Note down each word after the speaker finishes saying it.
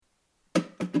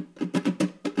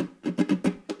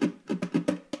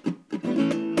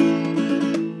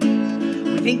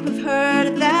Think we've heard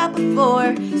of that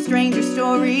before. Stranger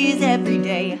stories every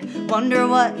day. Wonder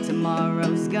what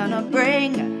tomorrow's gonna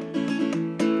bring.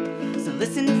 So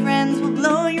listen, friends, we'll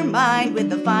blow your mind with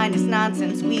the finest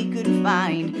nonsense we could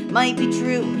find. Might be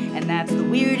true, and that's the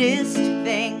weirdest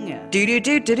thing. Do.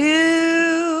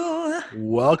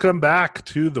 Welcome back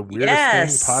to the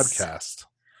Weirdest Thing podcast.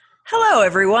 Hello,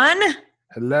 everyone.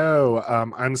 Hello,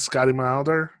 I'm Scotty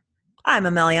Milder. I'm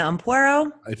Amelia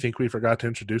Ampuero. I think we forgot to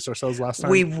introduce ourselves last time.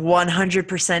 We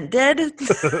 100% did.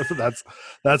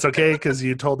 That's okay, because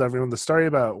you told everyone the story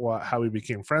about how we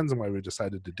became friends and why we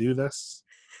decided to do this.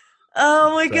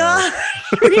 Oh my God.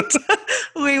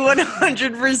 We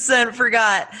 100%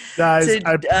 forgot. Guys,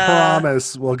 I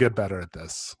promise we'll get better at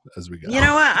this as we go. You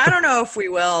know what? I don't know if we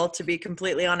will, to be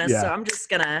completely honest. Yeah. So I'm just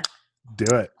going to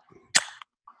do it.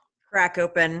 Crack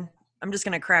open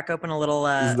a little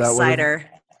cider.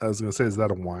 I was going to say, is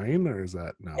that a wine or is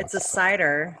that no? It's a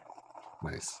cider.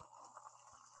 Nice.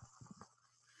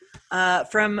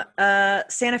 From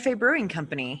Santa Fe Brewing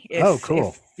Company. Cool.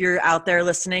 If you're out there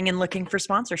listening and looking for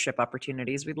sponsorship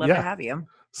opportunities, we'd love to have you.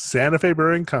 Santa Fe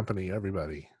Brewing Company,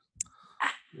 everybody.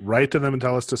 Write to them and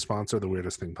tell us to sponsor the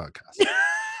Weirdest Thing podcast.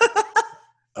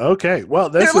 Okay, well,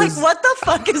 they're like, what the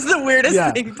fuck is the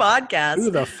Weirdest Thing podcast?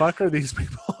 Who the fuck are these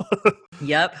people?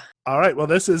 Yep. All right, well,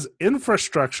 this is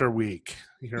Infrastructure Week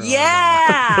here on the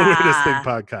Weirdest Thing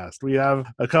podcast. We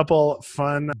have a couple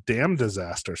fun dam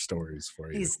disaster stories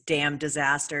for you. These damn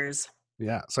disasters.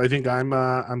 Yeah, so I think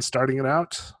I'm starting it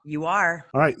out. You are.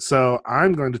 All right, so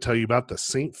I'm going to tell you about the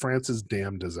St. Francis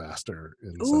Dam disaster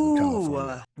in Southern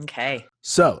California. Okay.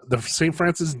 So the St.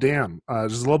 Francis Dam,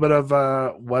 just a little bit of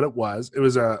what it was. It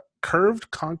was a curved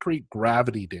concrete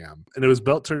gravity dam, and it was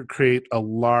built to create a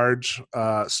large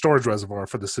storage reservoir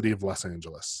for the city of Los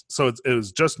Angeles. So it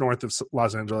was just north of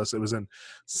Los Angeles. It was in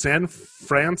San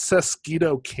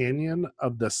Francisco Canyon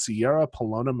of the Sierra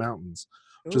Pelona Mountains,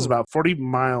 which is about 40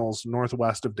 miles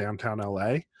northwest of downtown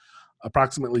LA,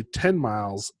 approximately 10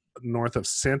 miles north of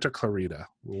Santa Clarita,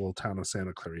 the little town of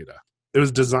Santa Clarita. It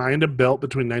was designed and built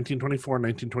between 1924 and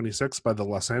 1926 by the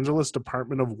Los Angeles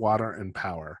Department of Water and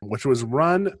Power, which was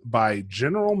run by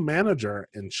General Manager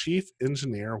and Chief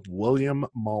Engineer William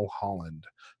Mulholland.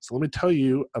 So let me tell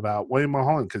you about William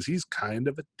Mulholland, because he's kind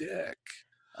of a dick.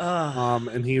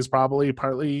 And he's probably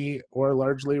partly or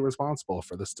largely responsible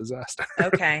for this disaster.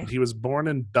 Okay. He was born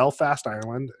in Belfast,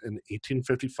 Ireland in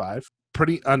 1855.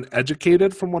 Pretty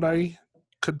uneducated from what I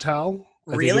could tell.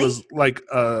 Really? I think it was like,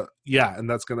 and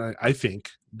that's going to, I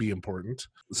think, be important.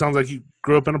 It sounds like he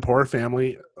grew up in a poor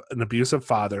family, an abusive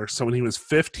father. So when he was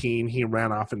 15, he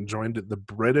ran off and joined the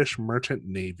British Merchant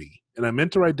Navy. And I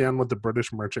meant to write down what the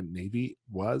British Merchant Navy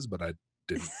was, but I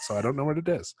didn't. So I don't know what it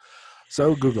is.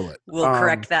 So Google it. We'll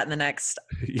correct that in the next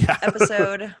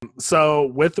episode. So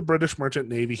with the British Merchant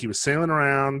Navy, he was sailing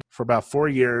around for about 4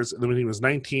 years. And then when he was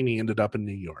 19, he ended up in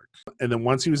New York. And then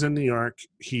once he was in New York,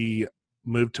 he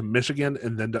moved to Michigan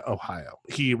and then to Ohio.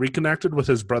 He reconnected with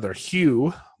his brother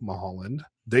Hugh Mulholland.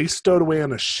 They stowed away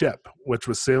on a ship, which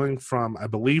was sailing from, I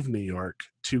believe, New York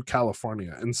to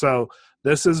California. And so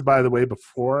this is, by the way,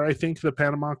 before, I think, the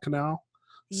Panama Canal.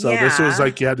 So this was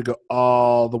like you had to go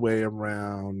all the way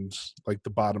around like the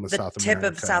bottom of South America. The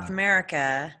tip of South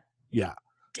America. Yeah.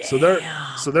 Damn.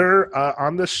 So they're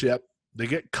on the ship. They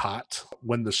get caught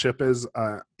when the ship is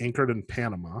anchored in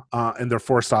Panama, and they're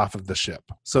forced off of the ship.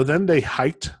 So then they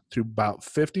hiked through about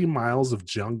 50 miles of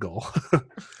jungle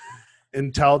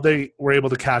until they were able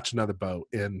to catch another boat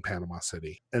in Panama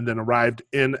City, and then arrived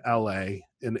in LA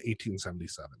in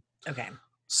 1877. Okay.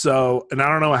 So, and I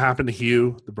don't know what happened to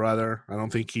Hugh, the brother. I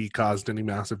don't think he caused any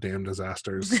massive dam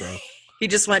disasters. So he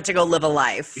just went to go live a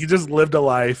life. He just lived a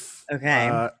life.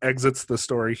 Okay. Exits the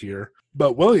story here.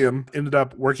 But William ended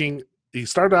up working. He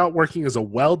started out working as a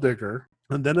well digger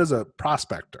and then as a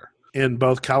prospector in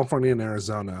both California and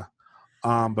Arizona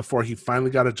before he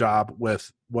finally got a job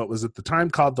with what was at the time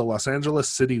called the Los Angeles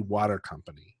City Water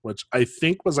Company, which I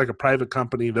think was like a private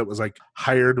company that was like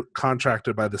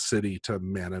contracted by the city to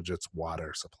manage its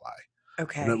water supply.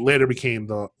 Okay. And it later became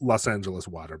the Los Angeles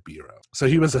Water Bureau. So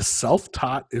he was a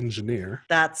self-taught engineer.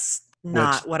 That's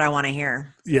not what I want to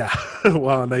hear. Yeah.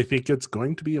 Well, and I think it's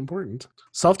going to be important.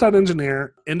 Self-taught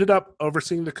engineer, ended up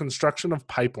overseeing the construction of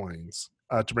pipelines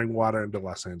to bring water into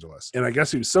Los Angeles. And I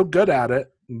guess he was so good at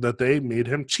it that they made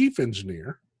him chief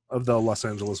engineer of the Los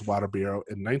Angeles Water Bureau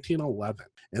in 1911.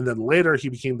 And then later he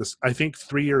became this, I think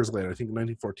 3 years later, I think in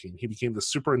 1914, he became the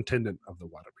superintendent of the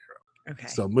Water Bureau. Okay.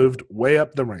 So moved way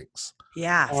up the ranks.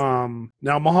 Yeah.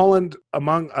 Now Mulholland,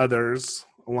 among others,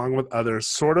 along with others,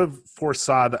 sort of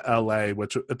foresaw the LA,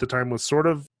 which at the time was sort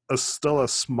of still a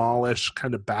smallish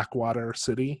kind of backwater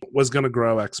city, was going to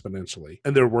grow exponentially.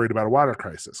 And they're worried about a water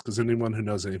crisis because anyone who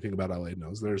knows anything about LA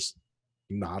knows there's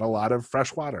not a lot of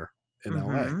fresh water in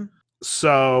LA.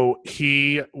 So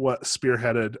he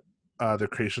spearheaded the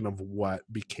creation of what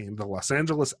became the Los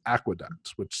Angeles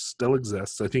Aqueduct, which still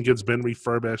exists. I think it's been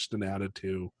refurbished and added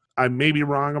to. I may be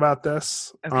wrong about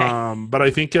this, but I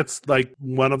think it's like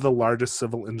one of the largest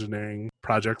civil engineering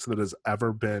projects that has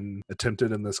ever been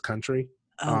attempted in this country.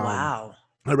 Oh, wow.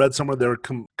 I read somewhere they were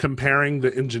comparing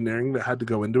the engineering that had to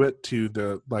go into it to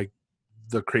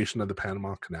the creation of the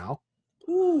Panama Canal.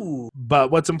 Ooh.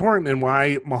 But what's important and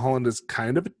why Mulholland is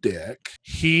kind of a dick,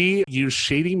 he used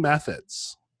shady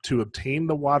methods to obtain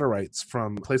the water rights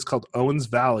from a place called Owens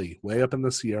Valley, way up in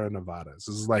the Sierra Nevadas.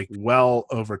 This is like well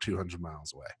over 200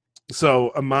 miles away.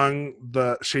 So among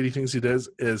the shady things he did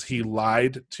is he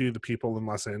lied to the people in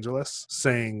Los Angeles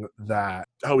saying that,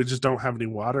 we just don't have any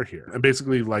water here. And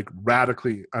basically like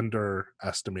radically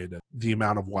underestimated the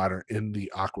amount of water in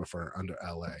the aquifer under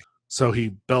LA. So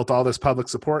he built all this public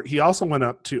support. He also went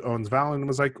up to Owens Valley and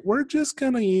was like, we're just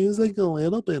going to use like a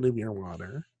little bit of your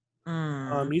water.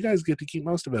 You guys get to keep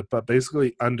most of it, but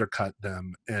basically undercut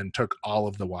them and took all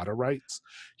of the water rights.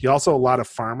 He also, a lot of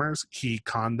farmers, he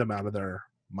conned them out of their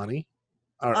money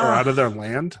or out of their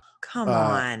land. Come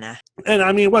on. And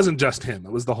I mean, it wasn't just him.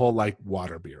 It was the whole like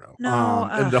water bureau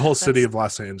and the whole city of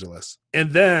Los Angeles.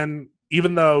 And then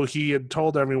even though he had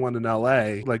told everyone in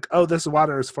LA, like, oh, this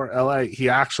water is for LA, he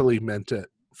actually meant it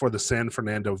for the San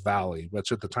Fernando Valley,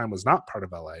 which at the time was not part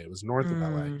of LA. It was north of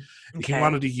LA. Okay. He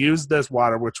wanted to use this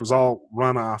water, which was all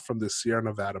runoff from the Sierra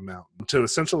Nevada mountain, to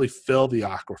essentially fill the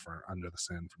aquifer under the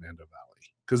San Fernando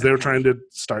Valley because they were trying to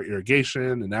start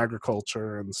irrigation and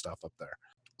agriculture and stuff up there.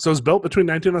 So it was built between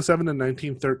 1907 and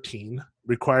 1913,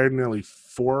 required nearly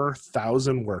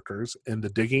 4,000 workers in the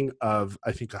digging of,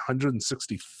 I think,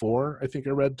 164, I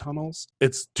read, tunnels.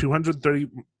 It's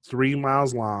 233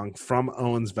 miles long from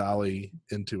Owens Valley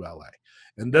into LA.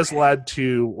 And this led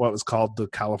to what was called the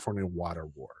California Water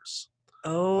Wars.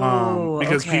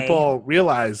 Because people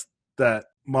realized that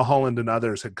Mulholland and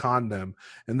others had conned them,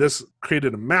 and this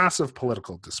created a massive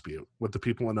political dispute with the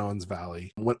people in Owens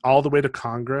Valley. It went all the way to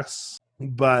Congress.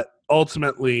 But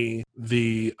ultimately,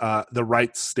 the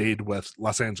rights stayed with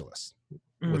Los Angeles,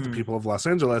 with the people of Los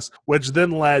Angeles, which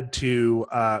then led to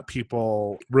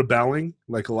people rebelling,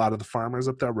 like a lot of the farmers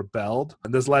up there rebelled.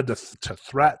 And this led to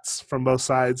threats from both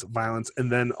sides, violence,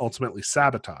 and then ultimately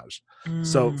sabotage.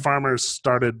 So farmers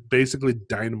started basically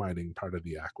dynamiting part of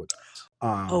the aqueduct.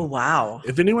 Oh, wow.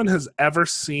 If anyone has ever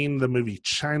seen the movie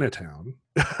Chinatown,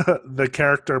 the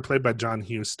character played by John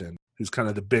Huston, who's kind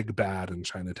of the big bad in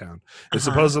Chinatown, is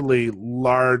supposedly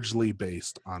largely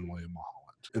based on William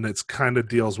Mulholland. And it's kind of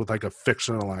deals with like a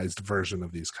fictionalized version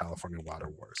of these California water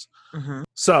wars.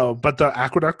 So, but the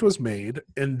aqueduct was made,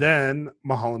 and then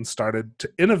Mulholland started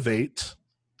to innovate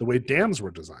the way dams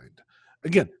were designed.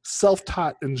 Again,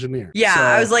 self-taught engineer. Yeah, so,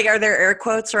 I was like, are there air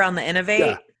quotes around the innovate?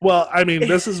 Yeah. Well, I mean,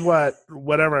 this is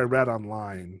whatever I read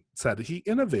online said he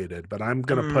innovated, but I'm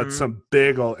going to put some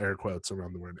big old air quotes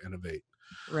around the word innovate.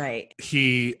 Right.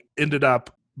 He ended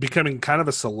up becoming kind of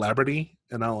a celebrity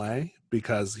in LA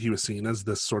because he was seen as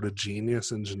this sort of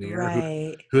genius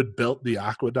engineer who had built the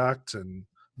aqueduct, and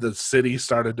the city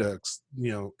started to,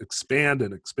 expand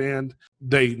and expand.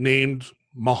 They named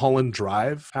Mulholland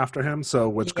Drive after him,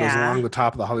 which goes along the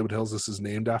top of the Hollywood Hills. This is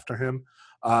named after him.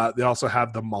 They also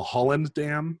have the Mulholland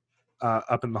Dam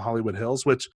up in the Hollywood Hills,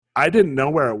 which I didn't know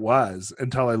where it was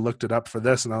until I looked it up for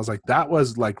this, and I was like, that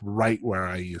was like right where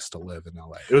I used to live in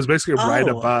LA. It was basically right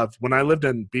above. When I lived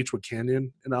in Beechwood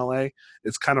Canyon in LA,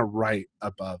 it's kind of right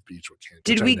above Beechwood Canyon.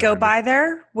 Did we go by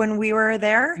there when we were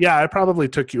there? Yeah, I probably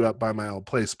took you up by my old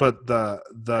place, but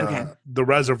the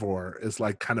reservoir is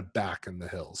like kind of back in the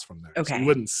hills from there. Okay. So you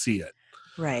wouldn't see it.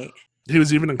 Right. He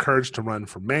was even encouraged to run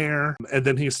for mayor, and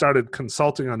then he started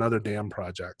consulting on other dam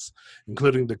projects,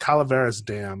 including the Calaveras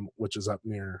Dam, which is up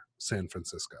near San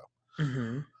Francisco.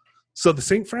 So the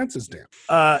St. Francis Dam,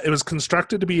 it was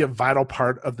constructed to be a vital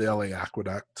part of the LA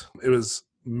aqueduct. It was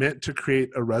meant to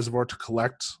create a reservoir to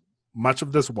collect much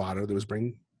of this water that was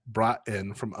brought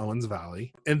in from Owens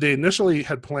Valley. And they initially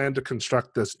had planned to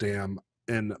construct this dam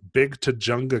in Big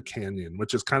Tujunga Canyon,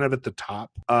 which is kind of at the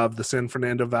top of the San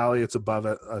Fernando Valley. It's above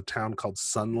a town called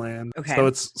Sunland. Okay. So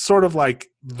it's sort of like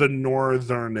the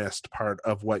northernest part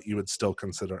of what you would still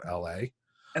consider LA.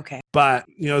 Okay. But,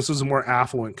 this was a more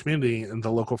affluent community, and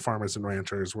the local farmers and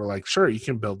ranchers were like, sure, you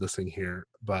can build this thing here,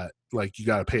 but like you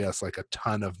got to pay us like a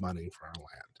ton of money for our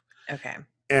land. Okay.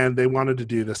 And they wanted to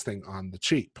do this thing on the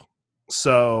cheap.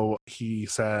 So he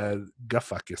said, go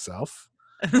fuck yourself.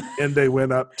 And they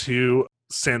went up to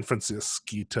San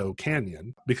Francisco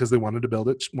Canyon because they wanted to build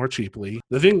it more cheaply.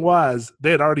 The thing was,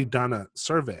 they had already done a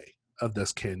survey of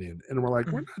this canyon and we're like,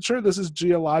 we're not sure this is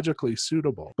geologically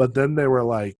suitable. But then they were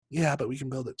like, yeah, but we can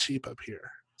build it cheap up here.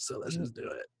 So let's just do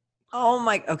it. Oh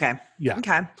my, okay. Yeah.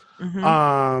 Okay.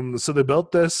 Mm-hmm. So they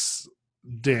built this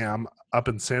dam up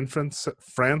in San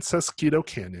Francisco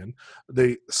Canyon.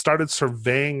 They started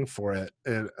surveying for it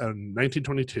in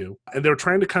 1922, and they were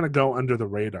trying to kind of go under the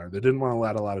radar. They didn't want to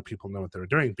let a lot of people know what they were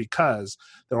doing because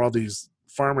there were all these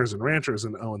farmers and ranchers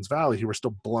in Owens Valley who were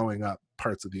still blowing up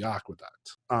parts of the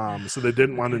aqueduct. So they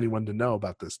didn't want anyone to know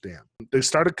about this dam. They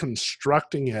started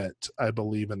constructing it, I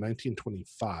believe, in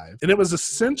 1925. And it was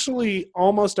essentially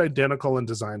almost identical in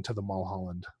design to the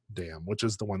Mulholland Dam, which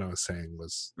is the one I was saying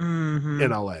was in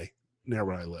LA, near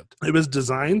where I lived. It was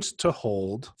designed to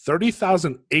hold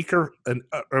 30,000 acre,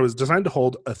 or it was designed to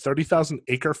hold a 30,000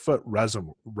 acre foot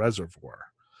reservoir.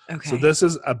 Okay. So this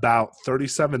is about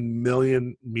 37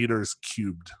 million meters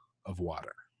cubed of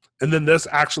water. And then this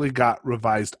actually got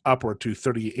revised upward to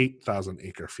 38,000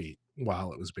 acre feet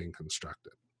while it was being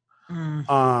constructed.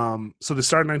 So they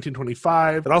started in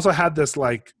 1925. It also had this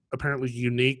like apparently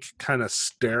unique kind of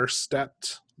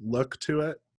stair-stepped look to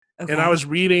it. Okay. And I was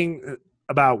reading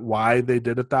about why they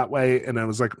did it that way, and it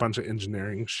was like a bunch of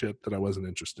engineering shit that I wasn't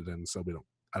interested in, so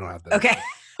I don't have that. Okay.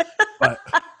 But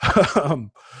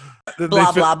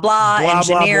blah, blah, blah,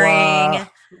 engineering. Blah, blah,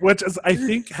 which is, I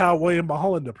think, how William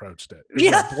Mulholland approached it. It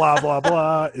was like blah, blah,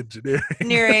 blah, engineering.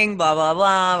 Engineering, blah, blah,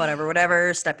 blah,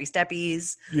 whatever,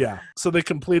 steppies. Yeah. So they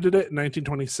completed it in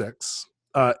 1926,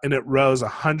 and it rose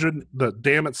the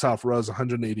dam itself rose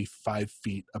 185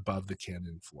 feet above the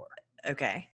canyon floor.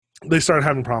 Okay. They started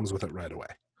having problems with it right away.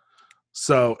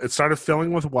 So it started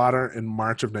filling with water in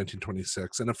March of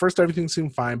 1926. And at first everything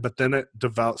seemed fine, but then it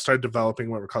started developing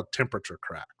what were called temperature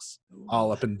cracks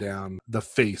all up and down the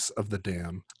face of the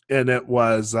dam. And it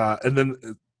was, and then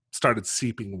it started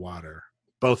seeping water,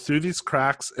 both through these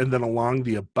cracks and then along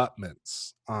the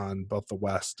abutments on both the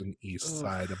west and east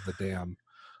side of the dam.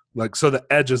 Like, so the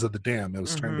edges of the dam, it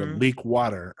was starting to leak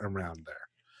water around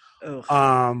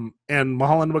there. And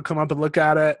Mulholland would come up and look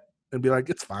at it and be like,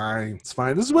 it's fine.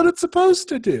 This is what it's supposed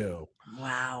to do.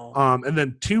 Wow. And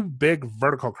then two big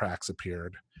vertical cracks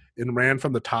appeared and ran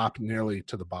from the top nearly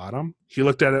to the bottom. He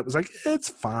looked at it, was like, it's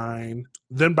fine.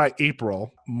 Then by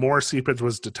April, more seepage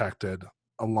was detected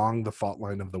along the fault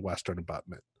line of the western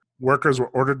abutment. Workers were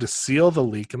ordered to seal the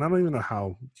leak, and I don't even know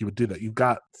how you would do that. You've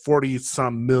got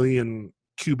 40-some million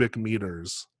cubic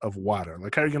meters of water.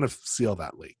 Like, how are you going to seal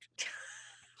that leak?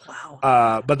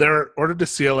 Wow. But they were ordered to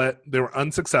seal it. They were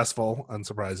unsuccessful,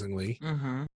 unsurprisingly.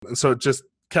 And so it just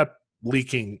kept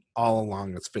leaking all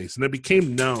along its face. And it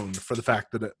became known for the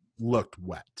fact that it looked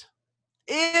wet.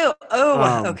 Ew.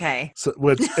 Oh, okay. So,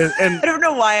 and I don't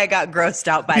know why I got grossed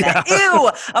out by that.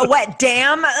 Ew, a wet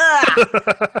dam.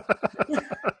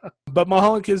 But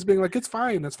Mulholland kids being like, it's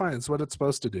fine. It's what it's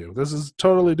supposed to do. This is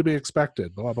totally to be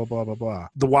expected. Blah, blah, blah, blah, blah.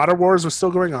 The water wars are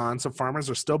still going on. So farmers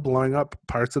are still blowing up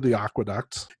parts of the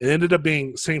aqueduct. It ended up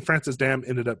being, St. Francis Dam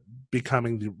ended up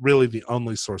becoming really the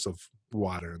only source of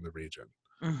water in the region.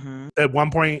 At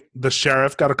one point, the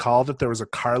sheriff got a call that there was a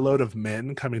carload of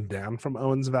men coming down from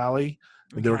Owens Valley.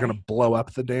 And they were going to blow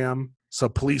up the dam. So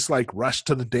police rushed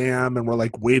to the dam and were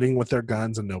waiting with their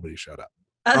guns, and nobody showed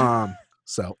up.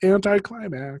 So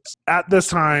anticlimax. At this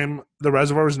time, the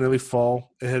reservoir was nearly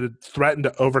full. It had threatened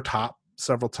to overtop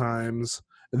several times.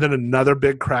 And then another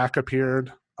big crack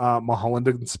appeared. Mulholland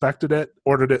inspected it,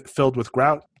 ordered it filled with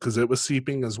grout because it was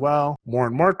seeping as well. More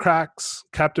and more cracks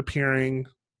kept appearing.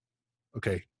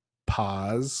 Okay,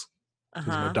 pause. Because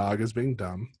my dog is being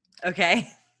dumb. Okay.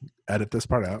 Edit this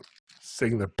part out.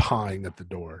 Saying they're pawing at the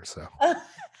door, so.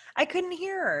 I couldn't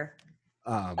hear her.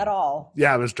 At all.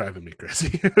 Yeah, it was driving me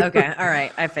crazy. Okay, all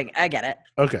right. I get it.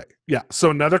 Okay, yeah.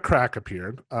 So another crack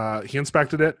appeared. He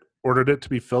inspected it, ordered it to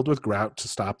be filled with grout to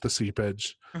stop the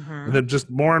seepage. And then just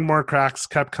more and more cracks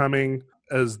kept coming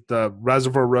as the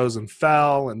reservoir rose and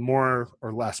fell and more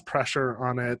or less pressure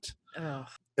on it. Ugh.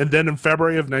 And then in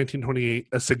February of 1928,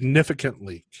 a significant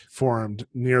leak formed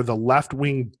near the left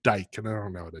wing dike. And I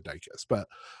don't know what a dike is, but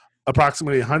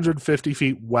approximately 150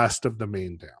 feet west of the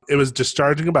main dam. It was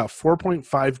discharging about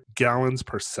 4.5 gallons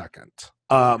per second.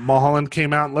 Mulholland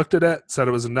came out and looked at it, said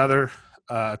it was another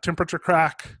temperature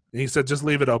crack. And he said, just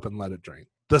leave it open, let it drain.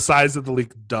 The size of the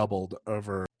leak doubled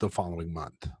over the following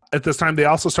month. At this time, they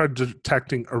also started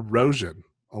detecting erosion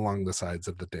along the sides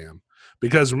of the dam.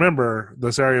 Because remember,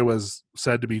 this area was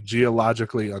said to be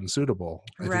geologically unsuitable.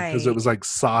 I think, because it was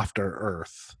softer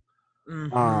earth.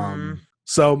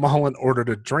 So Mulholland ordered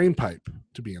a drain pipe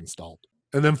to be installed.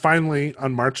 And then finally,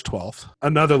 on March 12th,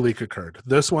 another leak occurred.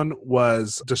 This one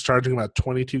was discharging about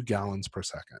 22 gallons per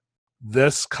second.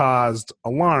 This caused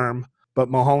alarm, but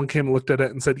Mulholland came and looked at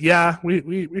it and said, yeah,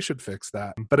 we should fix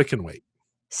that, but it can wait.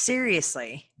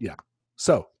 Seriously? Yeah.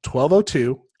 So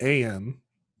 12:02 a.m.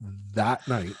 that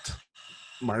night,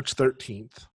 March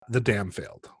 13th, the dam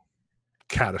failed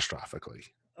catastrophically.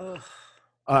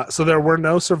 So there were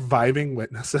no surviving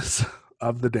witnesses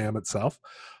of the dam itself.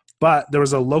 But there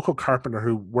was a local carpenter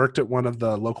who worked at one of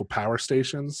the local power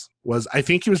stations. I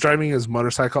think he was driving his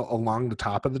motorcycle along the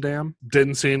top of the dam.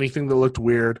 Didn't see anything that looked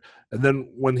weird. And then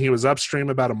when he was upstream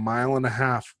about 1.5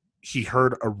 miles, he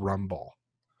heard a rumble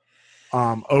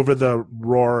over the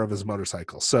roar of his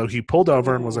motorcycle. So he pulled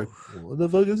over and was like, what the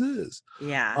fuck is this?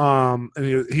 Yeah.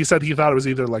 And he said he thought it was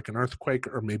either like an earthquake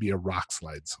or maybe a rock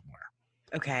slide somewhere.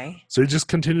 Okay. So he just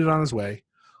continued on his way.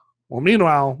 Well,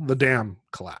 meanwhile, the dam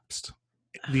collapsed.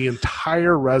 The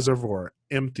entire reservoir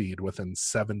emptied within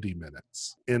 70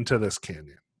 minutes into this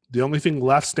canyon. The only thing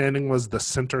left standing was the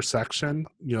center section,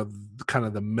 kind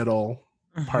of the middle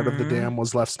part of the dam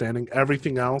was left standing.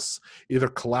 Everything else either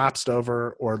collapsed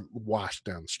over or washed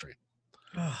downstream.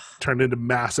 Turned into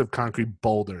massive concrete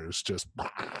boulders just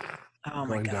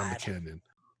going down the canyon.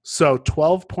 So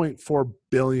 12.4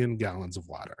 billion gallons of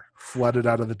water flooded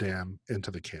out of the dam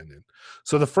into the canyon.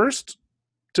 So the first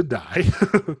to die...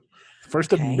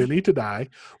 First of many to die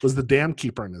was the dam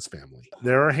keeper and his family.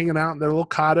 They were hanging out in their little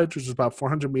cottage, which was about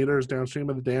 400 meters downstream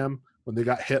of the dam, when they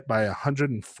got hit by a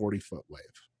 140-foot wave.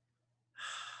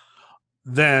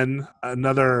 Then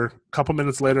another couple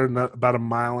minutes later, about 1.5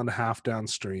 miles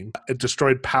downstream, it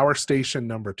destroyed power station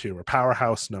number 2 or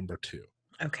powerhouse number 2.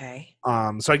 Okay.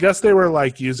 So I guess they were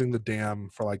like using the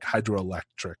dam for like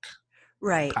hydroelectric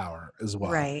power as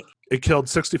well. Right. It killed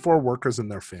 64 workers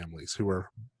and their families who were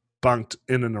bunked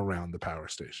in and around the power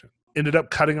station. Ended up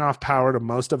cutting off power to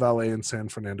most of LA and San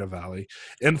Fernando Valley.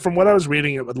 And from what I was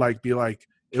reading, it would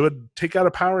it would take out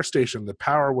a power station. The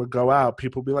power would go out.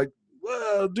 People would be like,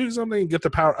 well, do something and get the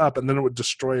power up. And then it would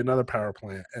destroy another power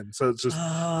plant. And so it's just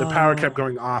the power kept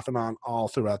going off and on all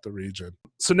throughout the region.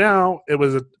 So now it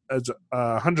was a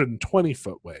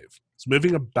 120-foot wave. It's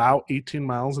moving about 18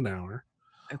 miles an hour.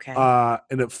 Okay.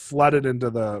 And it flooded into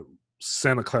the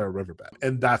Santa Clara riverbed.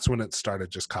 And that's when it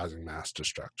started just causing mass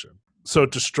destruction. So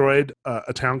it destroyed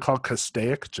a town called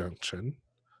Castaic Junction,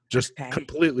 just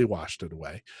completely washed it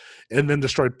away, and then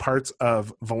destroyed parts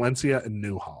of Valencia and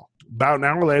Newhall. About an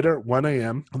hour later, 1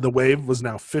 a.m., the wave was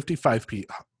now 55 feet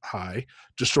high,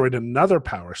 destroyed another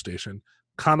power station,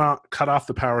 cut off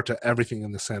the power to everything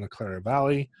in the Santa Clara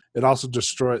Valley. It also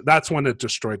that's when it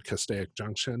destroyed Castaic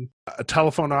Junction. A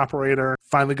telephone operator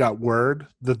finally got word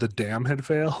that the dam had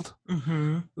failed.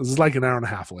 This is like an hour and a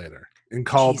half later. And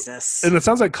called, and it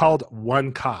sounds like called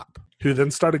one cop, who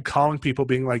then started calling people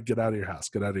being like, get out of your house,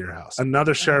 get out of your house.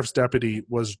 Another sheriff's deputy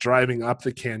was driving up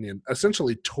the canyon,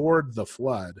 essentially toward the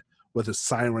flood, with a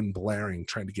siren blaring,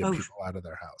 trying to get people out of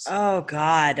their house. Oh,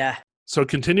 God. So it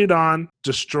continued on,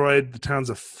 destroyed the towns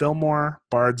of Fillmore,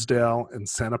 Bardesdale, and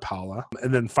Santa Paula.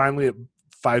 And then finally at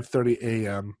 5:30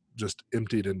 a.m., just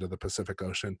emptied into the Pacific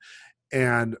Ocean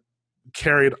and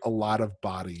carried a lot of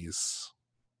bodies,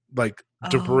 like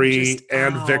debris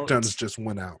and victims just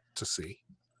went out to sea.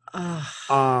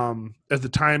 At the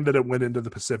time that it went into the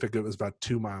Pacific, it was about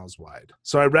 2 miles wide.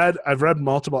 So I've read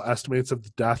multiple estimates of the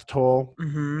death toll,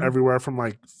 everywhere from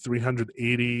like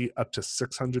 380 up to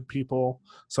 600 people.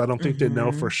 So I don't think they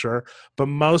know for sure. But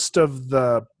most of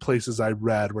the places I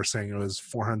read were saying it was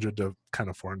 400 to kind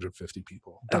of 450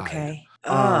 people died. Okay.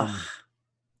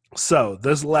 So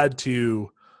this led to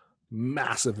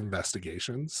massive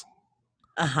investigations.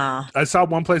 I saw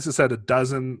one place that said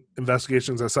 12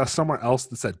 investigations. I saw somewhere else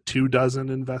that said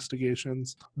 24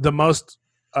 investigations. The most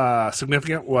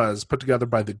significant was put together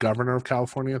by the governor of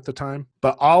California at the time.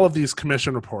 But all of these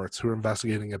commission reports who were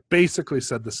investigating it basically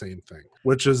said the same thing,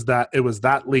 which is that it was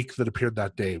that leak that appeared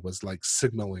that day was like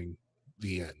signaling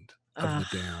the end of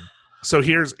the dam. So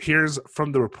here's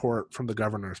from the report from the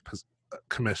governor's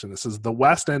commission. It says the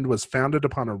West End was founded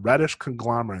upon a reddish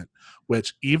conglomerate,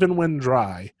 which even when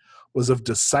dry, was of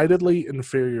decidedly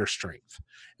inferior strength,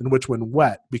 in which when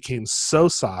wet became so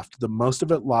soft that most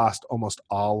of it lost almost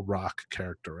all rock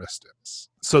characteristics.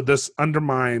 So this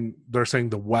undermined, they're saying,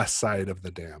 the west side of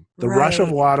the dam. The rush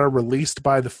of water released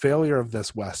by the failure of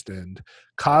this west end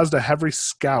caused a heavy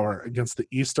scour against the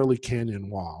easterly canyon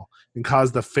wall and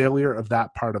caused the failure of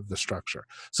that part of the structure.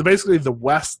 So basically the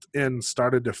west end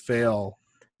started to fail,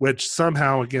 which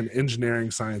somehow, again,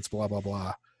 engineering, science, blah, blah,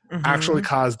 blah, actually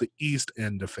caused the east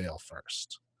end to fail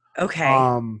first. Okay.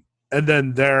 And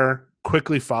then there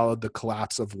quickly followed the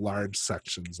collapse of large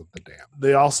sections of the dam.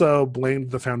 They also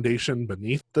blamed the foundation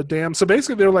beneath the dam. So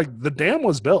basically, they were like, the dam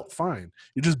was built fine.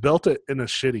 You just built it in a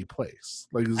shitty place.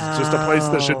 Like, it's just a place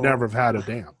that should never have had a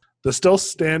dam. The still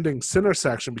standing center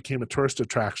section became a tourist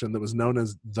attraction that was known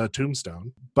as the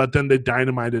Tombstone, but then they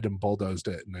dynamited and bulldozed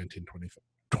it in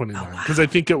 1929 because I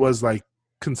think it was like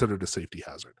considered a safety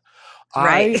hazard.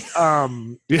 Right.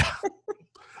 Yeah.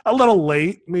 A little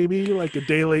late, maybe like a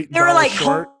day late. They were like,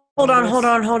 hold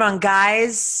on,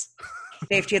 guys.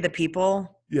 Safety of the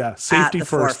people. Yeah, safety at the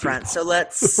first. Forefront. So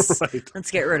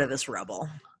let's get rid of this rubble.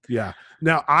 Yeah.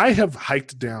 Now I have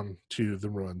hiked down to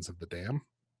the ruins of the dam.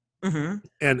 Mm-hmm.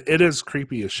 And it is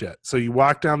creepy as shit. So you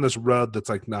walk down this road that's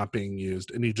like not being used,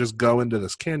 and you just go into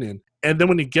this canyon. And then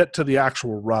when you get to the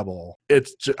actual rubble, it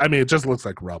just looks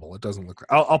like rubble. It doesn't look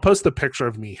like. I'll post the picture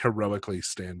of me heroically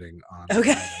standing on.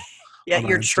 Okay. Yeah,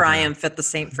 your Instagram. Triumph at the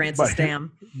St. Francis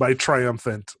Dam. My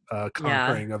triumphant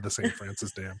conquering of the St.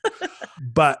 Francis Dam.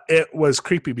 But it was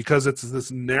creepy because it's this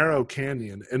narrow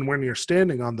canyon. And when you're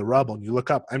standing on the rubble and you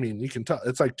look up, I mean, you can tell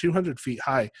it's like 200 feet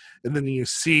high. And then you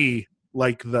see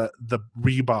like the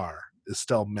rebar is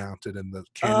still mounted in the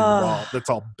canyon wall that's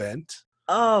all bent.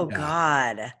 Oh, yeah.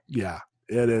 God. Yeah.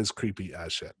 It is creepy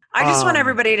as shit. I just want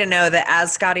everybody to know that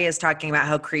as Scotty is talking about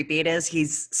how creepy it is,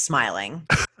 he's smiling.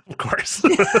 Of course.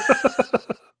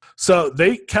 So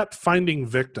they kept finding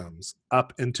victims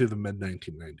up into the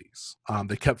mid-1990s.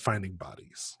 They kept finding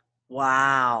bodies.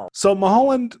 Wow. So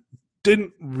Mulholland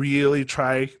didn't really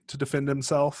try to defend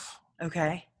himself.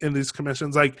 Okay. In these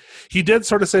commissions, like he did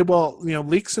sort of say, well, you know,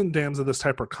 leaks in dams of this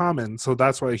type are common, so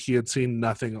that's why he had seen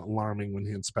nothing alarming when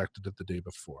he inspected it the day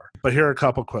before. But here are a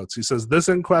couple quotes. He says, "This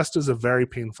inquest is a very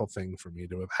painful thing for me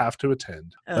to have to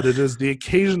attend, but it is the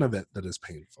occasion of it that is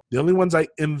painful. The only ones I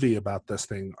envy about this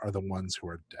thing are the ones who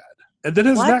are dead." And then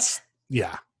his next,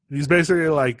 he's basically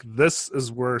like, this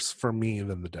is worse for me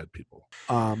than the dead people,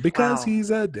 because he's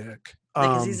a dick.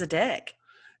 Because he's a dick.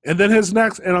 And then his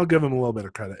next, and I'll give him a little bit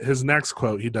of credit, his next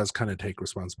quote, he does kind of take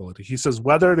responsibility. He says,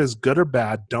 "Whether it is good or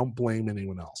bad, don't blame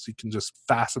anyone else. You can just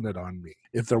fasten it on me.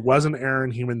 If there was an error in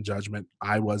human judgment,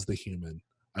 I was the human.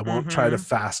 I won't try to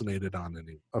fasten it on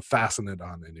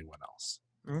anyone else."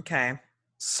 Okay.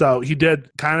 So he did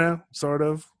kind of, sort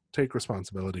of, take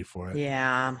responsibility for it.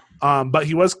 Yeah. But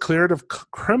he was cleared of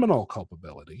criminal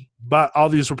culpability. But all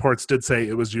these reports did say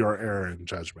it was your error in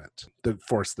judgment that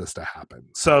forced this to happen.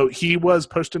 So he was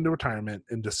pushed into retirement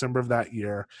in December of that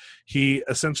year. He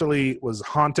essentially was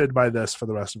haunted by this for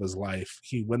the rest of his life.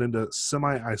 He went into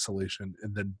semi-isolation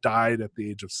and then died at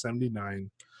the age of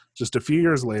 79, just a few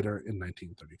years later in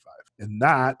 1935. And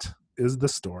that is the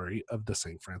story of the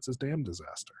St. Francis Dam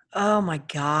disaster. Oh my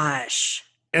gosh.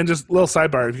 And just a little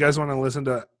sidebar, if you guys want to listen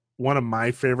to one of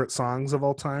my favorite songs of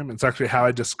all time, it's actually how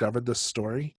I discovered this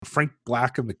story, Frank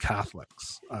Black and the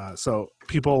Catholics. So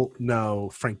people know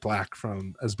Frank Black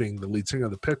as being the lead singer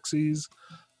of the Pixies,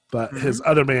 but his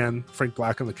other band, Frank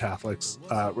Black and the Catholics,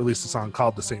 released a song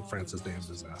called The St. Francis Dam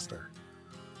Disaster.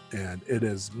 And it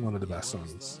is one of the best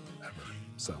songs ever.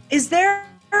 So, is there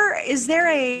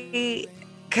a,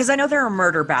 because I know there are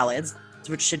murder ballads,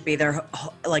 which should be their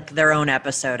own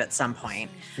episode at some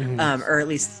point, or at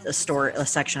least a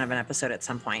section of an episode at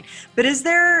some point. But is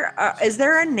there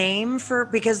a name for,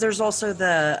 because there's also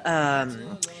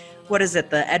the what is it,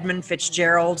 the Edmund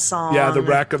Fitzgerald song? Yeah, the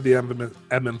Wreck of the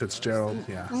Edmund Fitzgerald.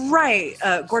 Yeah, right.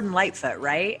 Gordon Lightfoot,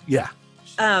 right? Yeah.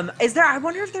 I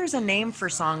wonder if there's a name for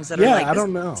songs that are like, I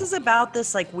don't know. This is about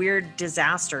this like weird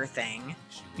disaster thing.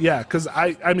 Yeah, because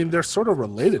I mean, they're sort of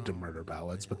related to murder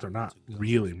ballads, but they're not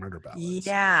really murder ballads.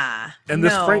 Yeah. And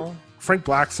this Frank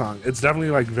Black song, it's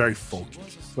definitely like very folky.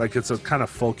 Like it's a kind of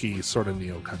folky sort of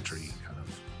neo-country kind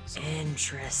of song.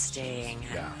 Interesting.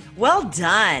 Yeah. Well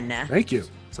done. Thank you.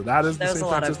 So that is There's a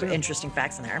lot of interesting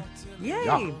facts in there.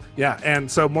 Yay. Yeah. And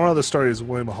so moral of the story is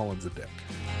William Mulholland's a dick.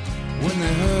 When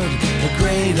they heard the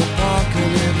great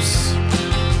apocalypse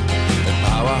at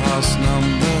Powerhouse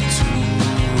number 2,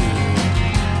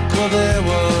 well, there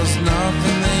was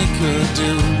nothing they could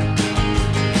do,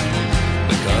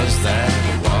 because that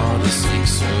water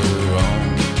sinks her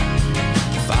own.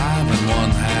 5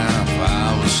 1/2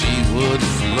 hours she would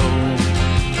flow.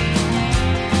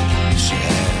 She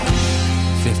had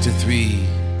 53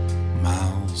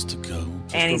 miles to go.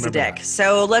 And he's a dick.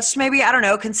 So let's maybe, I don't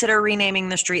know, consider renaming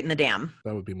the street in the dam.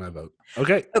 That would be my vote.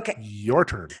 Okay. Your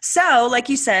turn. So like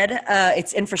you said,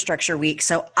 it's infrastructure week.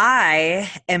 So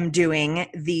I am doing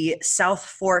the South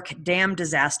Fork Dam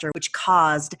disaster, which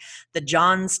caused the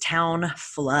Johnstown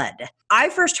Flood. I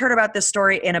first heard about this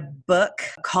story in a book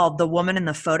called The Woman in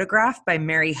the Photograph by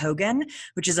Mary Hogan,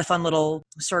 which is a fun little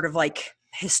sort of like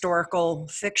historical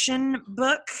fiction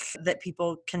book that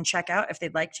people can check out if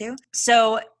they'd like to.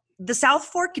 So the South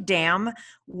Fork Dam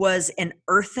was an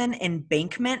earthen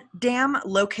embankment dam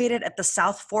located at the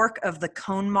South Fork of the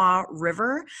Conemaugh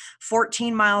River,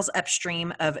 14 miles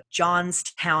upstream of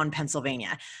Johnstown,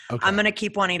 Pennsylvania. Okay. I'm going to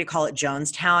keep wanting to call it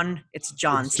Jonestown. It's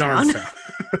Johnstown.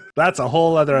 That's a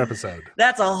whole other episode.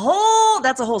 That's a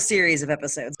whole series of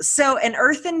episodes. So an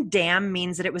earthen dam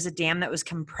means that it was a dam that was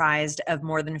comprised of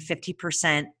more than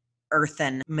 50%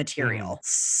 earthen material.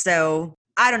 So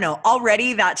I don't know.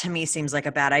 Already that to me seems like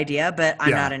a bad idea, but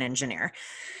I'm not an engineer.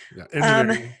 Yeah,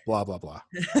 engineering, blah, blah, blah.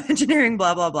 Engineering,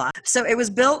 blah, blah, blah. So it was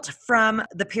built from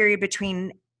the period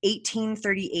between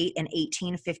 1838 and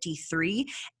 1853,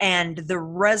 and the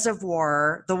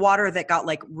reservoir, the water that got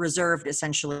like reserved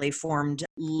essentially formed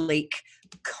Lake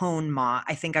Conemaugh.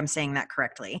 I think I'm saying that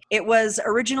correctly. It was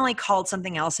originally called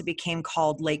something else. It became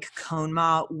called Lake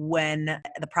Conemaugh when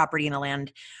the property and the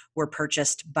land were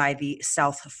purchased by the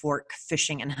South Fork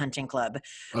Fishing and Hunting Club,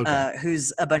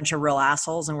 who's a bunch of real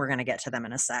assholes, and we're going to get to them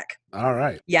in a sec. All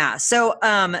right. Yeah. So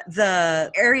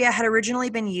the area had originally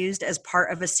been used as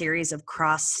part of a series of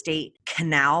cross-state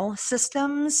canal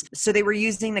systems. So they were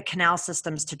using the canal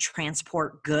systems to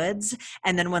transport goods.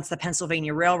 And then once the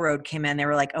Pennsylvania Railroad came in, they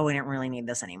were like, oh, we didn't really need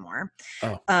this anymore.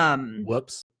 Oh,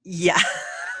 whoops. Yeah.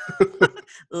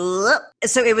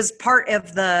 So it was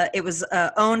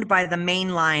owned by the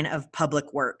main line of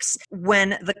Public Works.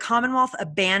 When the Commonwealth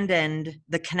abandoned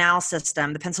the canal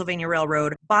system, the Pennsylvania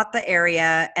Railroad bought the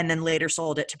area and then later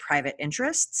sold it to private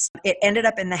interests. It ended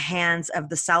up in the hands of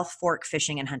the South Fork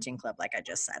Fishing and Hunting Club, like I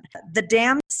just said. The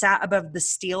dam sat above the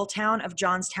steel town of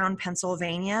Johnstown,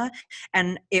 Pennsylvania,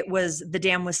 and the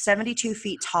dam was 72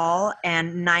 feet tall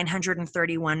and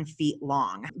 931 feet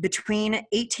long. Between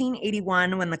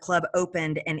 1881, when the club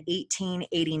opened, and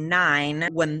 1889,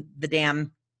 when the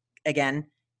dam, again,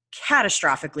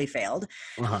 catastrophically failed,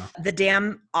 the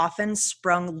dam often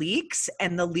sprung leaks,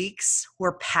 and the leaks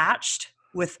were patched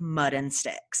with mud and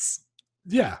sticks.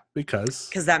 Yeah,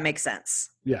 because that makes sense.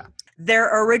 Yeah.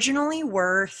 There originally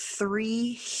were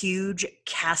 3 huge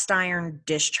cast iron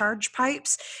discharge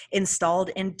pipes installed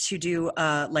in to do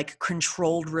like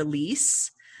controlled release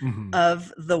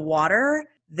of the water.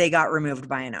 They got removed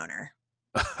by an owner.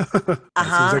 That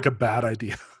seems like a bad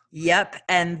idea. Yep.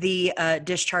 And the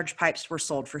discharge pipes were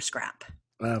sold for scrap.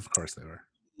 Of course they were.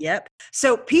 Yep.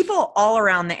 So people all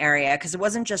around the area, because it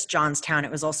wasn't just Johnstown,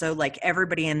 it was also like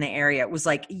everybody in the area was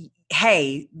like,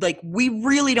 hey, like we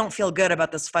really don't feel good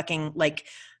about this fucking like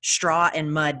straw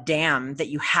and mud dam that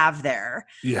you have there.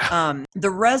 Yeah. The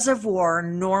reservoir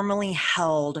normally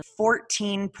held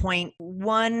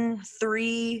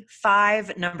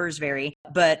 14.135, numbers vary,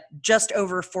 but just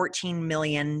over 14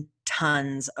 million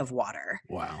tons of water.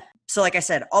 Wow. So like I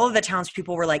said, all of the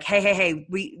townspeople were like, hey,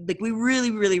 we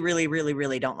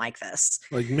really don't like this.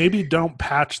 Like maybe don't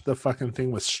patch the fucking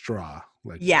thing with straw.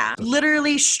 Like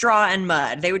literally straw and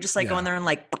mud. They would just like go in there and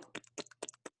like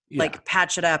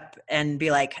patch it up and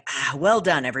be like, well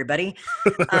done, everybody.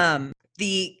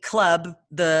 The club,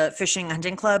 the Fishing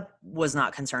Hunting Club, was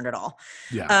not concerned at all.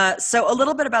 Yeah. So a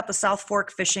little bit about the South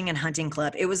Fork Fishing and Hunting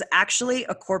Club. It was actually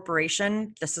a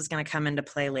corporation. This is going to come into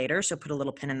play later, so put a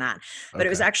little pin in that. But it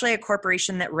was actually a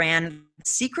corporation that ran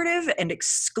secretive and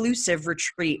exclusive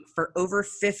retreat for over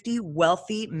 50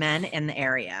 wealthy men in the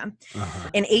area.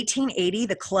 In 1880,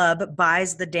 the club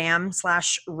buys the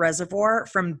dam/reservoir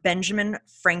from Benjamin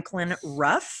Franklin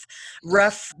Ruff.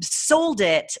 Ruff sold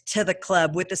it to the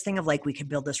club with this thing of like, we could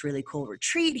build this really cool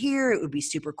retreat here. It would be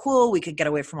super cool. We could get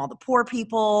away from all the poor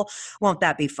people. Won't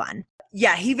that be fun?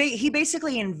 Yeah, he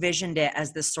basically envisioned it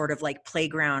as this sort of like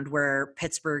playground where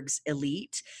Pittsburgh's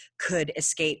elite could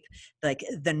escape like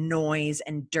the noise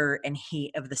and dirt and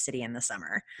heat of the city in the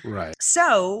summer. Right.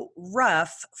 So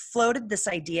Ruff floated this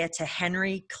idea to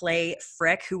Henry Clay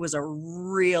Frick, who was a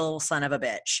real son of a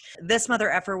bitch. This mother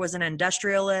effer was an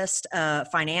industrialist,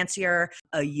 financier,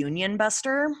 a union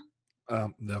buster.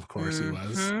 Of course he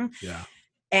was. Yeah.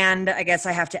 And I guess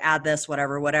I have to add this,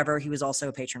 whatever. He was also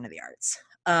a patron of the arts.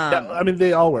 Yeah, I mean,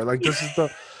 they all were. Like, this is the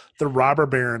robber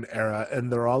baron era, and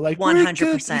they're all like,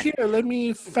 100%. Here, let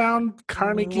me found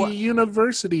Carnegie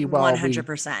University.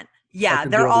 100%. Yeah,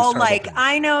 they're all like,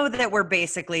 I know that we're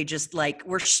basically just like,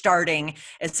 we're starting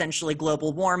essentially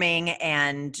global warming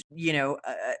and, you know,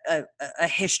 a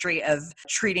history of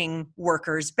treating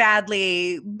workers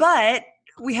badly, but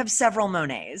we have several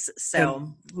Monets. So,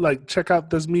 and, like, check out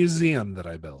this museum that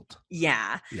I built.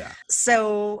 Yeah. Yeah.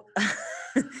 So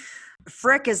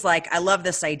Frick is like, I love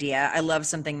this idea. I love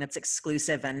something that's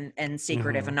exclusive and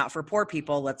secretive and not for poor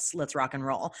people. Let's rock and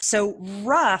roll. So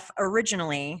Ruff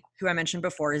originally, who I mentioned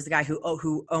before, is the guy who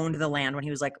owned the land when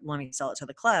he was like, let me sell it to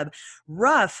the club.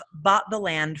 Ruff bought the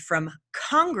land from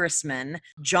Congressman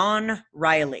John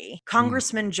Riley.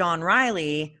 Congressman John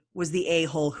Riley was the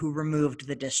a-hole who removed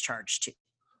the discharge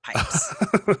pipes.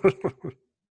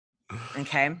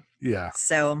 Okay. Yeah.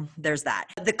 So there's that.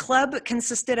 The club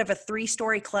consisted of a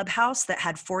 3-story clubhouse that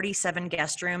had 47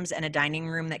 guest rooms and a dining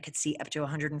room that could seat up to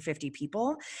 150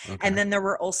 people. Okay. And then there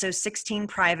were also 16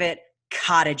 private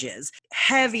cottages.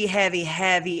 Heavy, heavy,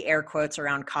 heavy air quotes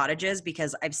around cottages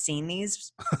because I've seen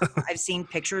these. I've seen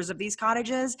pictures of these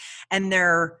cottages and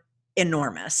they're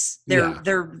enormous.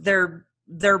 They're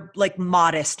like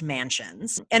modest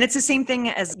mansions. And it's the same thing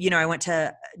as, I went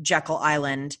to Jekyll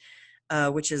Island,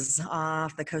 which is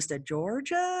off the coast of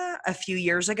Georgia a few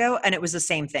years ago. And it was the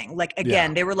same thing. Like,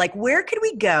 again, they were like, where could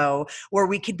we go where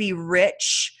we could be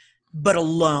rich, but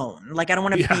alone? Like, I don't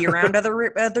want to be around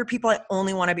other people. I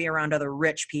only want to be around other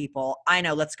rich people. I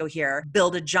know, let's go here.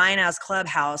 Build a giant ass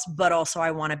clubhouse, but also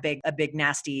I want a big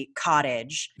nasty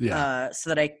cottage so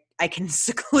that I can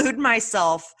seclude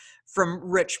myself from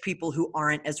rich people who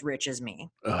aren't as rich as me.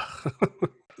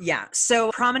 Yeah.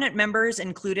 So prominent members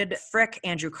included Frick,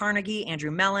 Andrew Carnegie, Andrew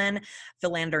Mellon,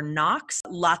 Philander Knox,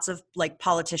 lots of like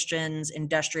politicians,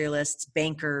 industrialists,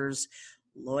 bankers,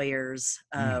 lawyers,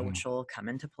 which will come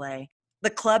into play.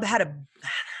 The club had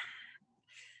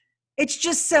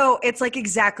it's like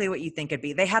exactly what you think it'd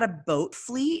be. They had a boat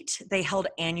fleet. They held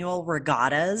annual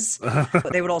regattas.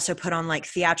 They would also put on like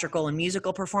theatrical and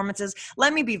musical performances.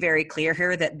 Let me be very clear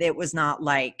here that it was not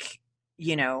like,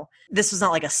 this was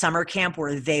not like a summer camp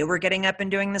where they were getting up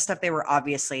and doing this stuff. They were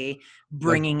obviously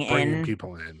bringing in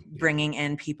people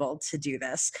to do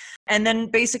this. And then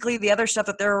basically the other stuff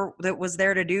that was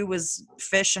there to do was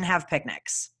fish and have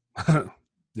picnics.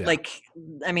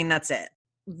 That's it.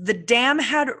 The dam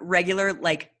had regular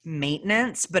like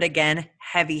maintenance, but again,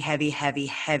 heavy, heavy, heavy,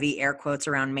 heavy air quotes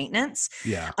around maintenance.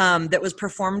 Yeah. That was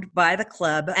performed by the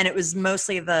club. And it was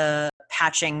mostly the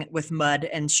patching with mud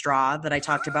and straw that I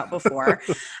talked about before.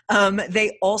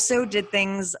 They also did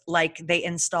things like they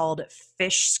installed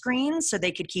fish screens so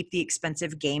they could keep the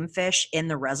expensive game fish in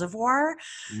the reservoir.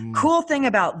 Cool thing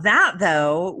about that,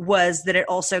 though, was that it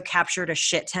also captured a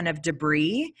shit ton of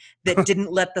debris that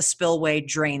didn't let the spillway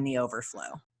drain the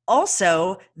overflow.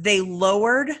 Also, they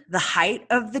lowered the height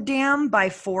of the dam by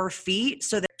 4 feet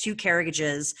so that 2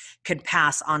 carriages could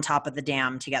pass on top of the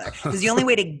dam together. Because the only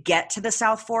way to get to the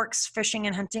South Forks Fishing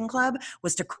and Hunting Club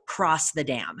was to cross the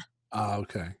dam.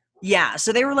 Okay. Yeah.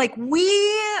 So they were like, we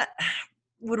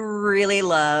would really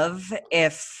love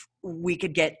if we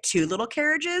could get 2 little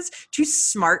carriages, 2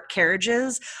 smart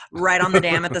carriages right on the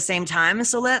dam at the same time.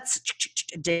 So let's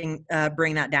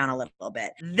bring that down a little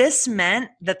bit. This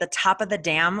meant that the top of the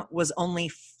dam was only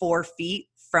 4 feet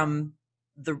from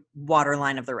the water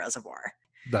line of the reservoir.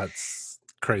 That's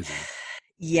crazy.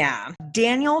 Yeah.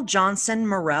 Daniel Johnson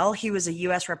Morrell, he was a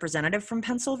U.S. representative from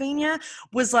Pennsylvania,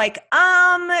 was like,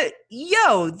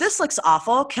 yo, this looks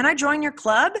awful. Can I join your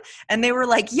club? And they were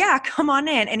like, yeah, come on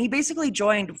in. And he basically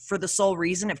joined for the sole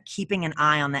reason of keeping an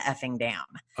eye on the effing dam.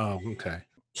 Oh, okay.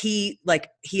 He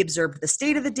observed the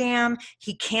state of the dam.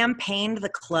 He campaigned the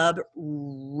club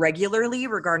regularly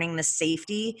regarding the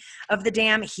safety of the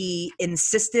dam. He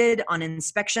insisted on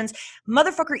inspections.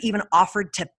 Motherfucker even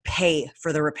offered to pay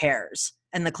for the repairs.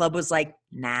 And the club was like,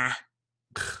 nah.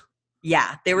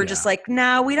 Yeah, they were just like,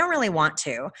 no, we don't really want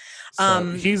to.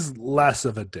 So he's less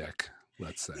of a dick,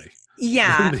 let's say.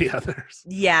 Yeah. Than the others.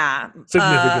 Yeah.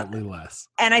 Significantly less.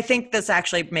 And I think this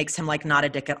actually makes him like not a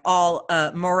dick at all.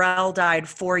 Morrell died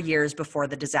 4 years before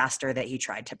the disaster that he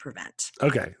tried to prevent.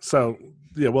 Okay. So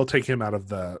yeah, we'll take him out of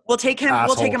the We'll take him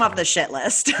off the shit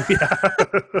list. Yeah.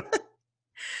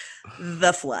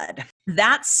 The flood.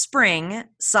 That spring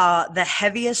saw the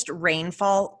heaviest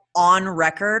rainfall on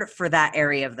record for that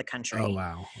area of the country. Oh,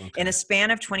 wow. Okay. In a span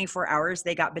of 24 hours,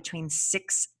 they got between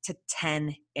 6 to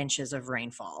 10 inches of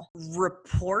rainfall.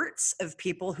 Reports of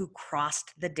people who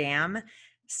crossed the dam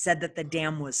said that the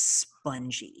dam was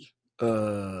spongy.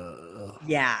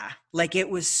 Yeah. Like it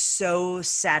was so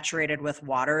saturated with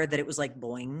water that it was like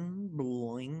boing,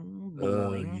 boing,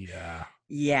 boing. Yeah.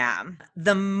 Yeah.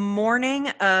 The morning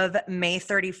of May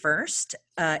 31st,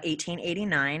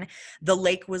 1889, the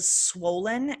lake was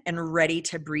swollen and ready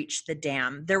to breach the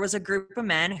dam. There was a group of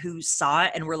men who saw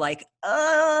it and were like,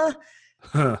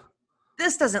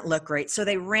 this doesn't look great. So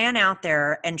they ran out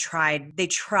there and tried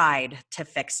to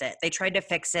fix it. They tried to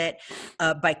fix it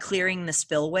by clearing the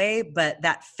spillway, but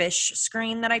that fish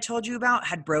screen that I told you about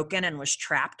had broken and was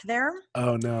trapped there.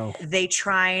 Oh, no. They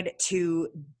tried to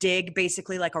dig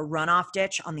basically like a runoff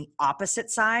ditch on the opposite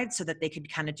side so that they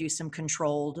could kind of do some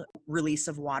controlled release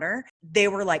of water. They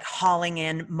were like hauling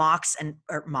in rocks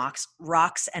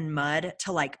and mud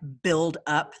to like build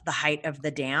up the height of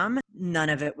the dam. None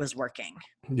of it was working.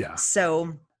 Yeah.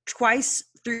 So twice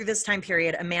through this time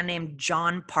period, a man named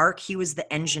John Park, he was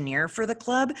the engineer for the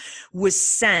club, was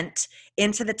sent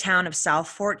into the town of South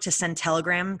Fork to send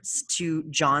telegrams to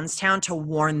Johnstown to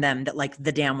warn them that like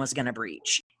the dam was going to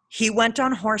breach. He went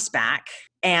on horseback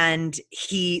and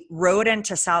he rode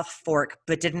into South Fork,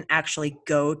 but didn't actually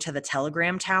go to the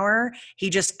telegram tower. He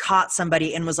just caught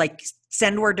somebody and was like,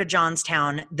 send word to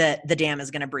Johnstown that the dam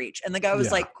is going to breach. And the guy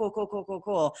was like,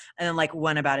 cool. And then like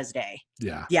went about his day.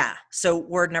 Yeah. Yeah. So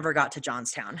word never got to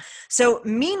Johnstown. So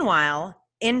meanwhile,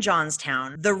 in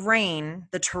Johnstown,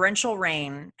 the torrential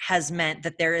rain has meant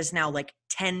that there is now like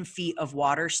 10 feet of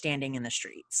water standing in the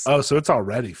streets. Oh, so it's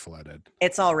already flooded.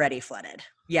 It's already flooded.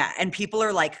 Yeah. And people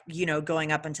are like,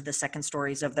 going up into the second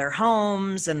stories of their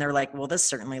homes. And they're like, well, this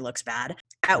certainly looks bad.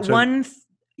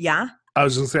 Yeah. I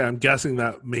was going to say, I'm guessing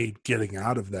that made getting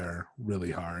out of there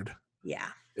really hard. Yeah.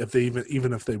 If they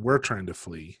even if they were trying to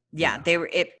flee. Yeah. They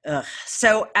were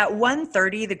So at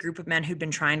 1:30, the group of men who'd been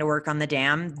trying to work on the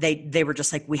dam, they were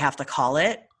just like, we have to call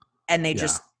it. And they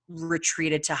just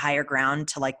retreated to higher ground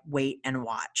to like wait and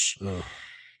watch. Ugh.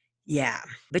 Yeah.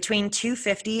 Between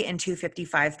 2:50 and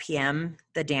 2:55 p.m.,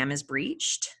 the dam is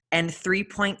breached and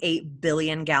 3.8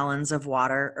 billion gallons of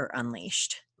water are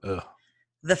unleashed. Ugh.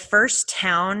 The first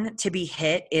town to be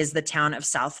hit is the town of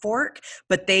South Fork,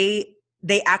 but they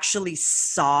actually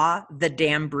saw the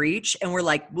dam breach and were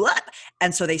like, what?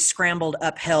 And so they scrambled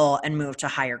uphill and moved to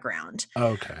higher ground.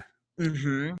 Okay.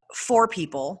 4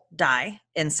 people die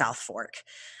in South Fork.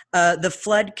 The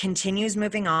flood continues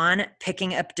moving on,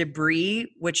 picking up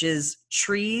debris, which is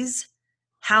trees,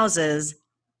 houses,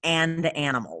 and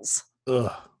animals.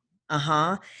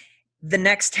 Ugh. The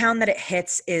next town that it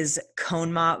hits is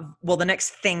Conemaugh. Well, the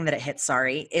next thing that it hits,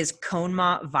 is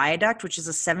Conemaugh Viaduct, which is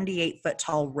a 78-foot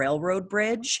tall railroad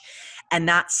bridge. And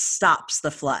that stops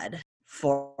the flood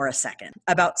for a second.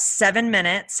 About 7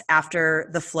 minutes after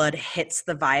the flood hits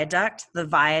the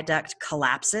viaduct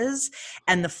collapses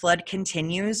and the flood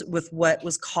continues with what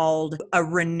was called a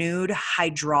renewed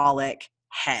hydraulic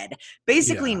head,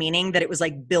 basically meaning that it was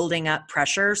like building up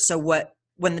pressure. So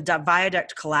when the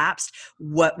viaduct collapsed,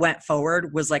 what went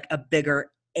forward was like a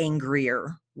bigger,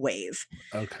 angrier wave.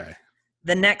 Okay.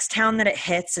 The next town that it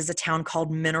hits is a town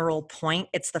called Mineral Point.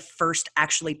 It's the first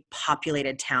actually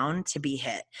populated town to be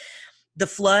hit. The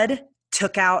flood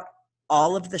took out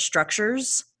all of the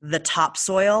structures, the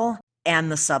topsoil,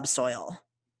 and the subsoil.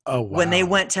 Oh, wow. When they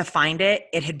went to find it,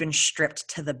 it had been stripped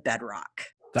to the bedrock.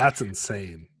 That's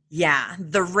insane. Yeah.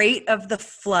 The rate of the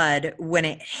flood when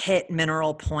it hit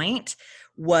Mineral Point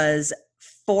was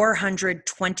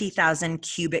 420,000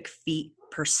 cubic feet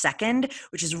per second,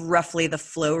 which is roughly the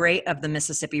flow rate of the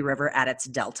Mississippi River at its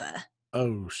delta.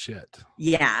 Oh, shit.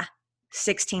 Yeah.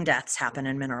 16 deaths happen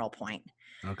in Mineral Point.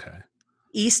 Okay.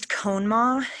 East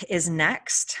Conemaugh is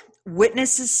next.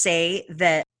 Witnesses say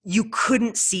that you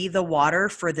couldn't see the water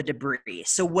for the debris.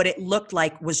 So what it looked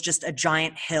like was just a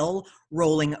giant hill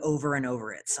rolling over and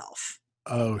over itself.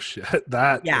 Oh, shit.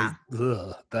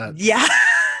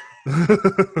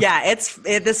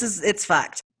 It's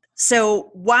fucked.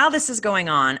 So while this is going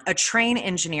on, a train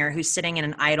engineer who's sitting in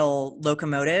an idle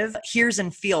locomotive hears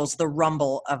and feels the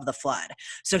rumble of the flood.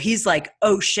 So he's like,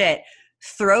 oh shit,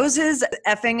 throws his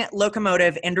effing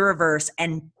locomotive into reverse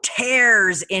and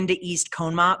tears into East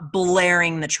Conemaugh,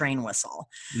 blaring the train whistle.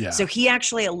 Yeah. So he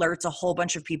actually alerts a whole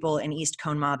bunch of people in East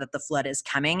Conemaugh that the flood is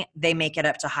coming. They make it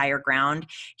up to higher ground.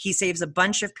 He saves a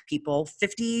bunch of people.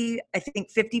 50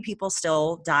 people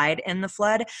still died in the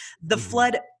flood. The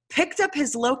flood picked up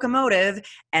his locomotive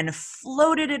and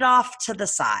floated it off to the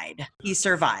side. He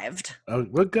survived. Oh,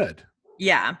 well, good.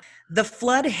 Yeah. The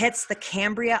flood hits the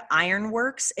Cambria Iron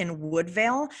Works in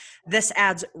Woodvale. This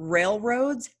adds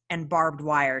railroads and barbed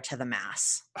wire to the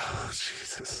mass. Oh,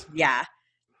 Jesus. Yeah.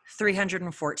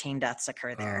 314 deaths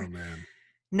occur there. Oh, man.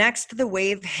 Next, the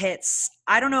wave hits,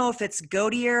 I don't know if it's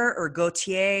Gautier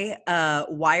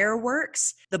Wire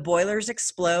Works. The boilers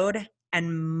explode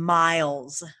and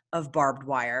miles of barbed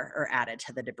wire are added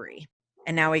to the debris.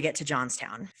 And now we get to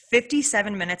Johnstown.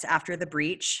 57 minutes after the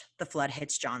breach, the flood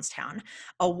hits Johnstown.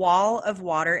 A wall of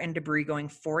water and debris going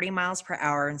 40 miles per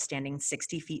hour and standing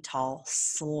 60 feet tall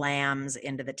slams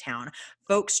into the town.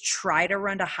 Folks try to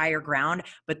run to higher ground,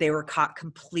 but they were caught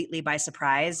completely by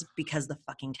surprise because the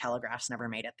fucking telegraphs never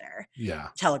made it there. Yeah.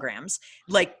 Telegrams.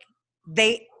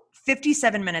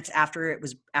 57 minminutes after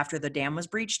the dam was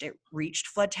breached, it reached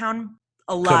Floodtown.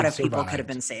 A lot of people could have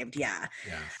been saved. Yeah.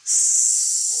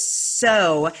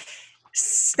 So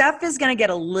stuff is going to get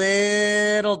a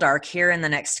little dark here in the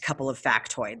next couple of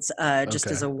factoids, just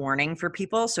as a warning for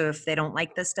people. So if they don't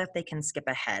like this stuff, they can skip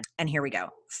ahead. And here we go.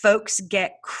 Folks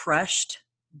get crushed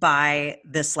by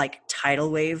this like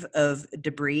tidal wave of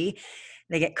debris.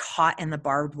 They get caught in the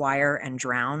barbed wire and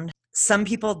drowned. Some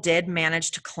people did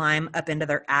manage to climb up into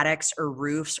their attics or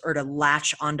roofs or to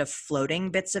latch onto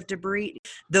floating bits of debris.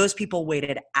 Those people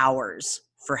waited hours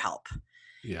for help.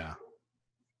 Yeah.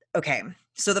 Okay,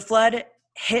 so the flood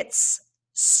hits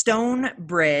Stone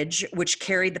Bridge, which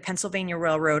carried the Pennsylvania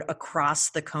Railroad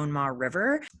across the Conemaugh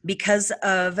River because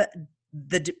of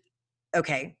the...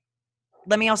 Okay,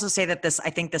 let me also say that I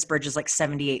think this bridge is like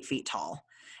 78 feet tall,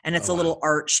 and it's a little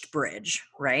arched bridge,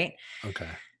 right? Okay.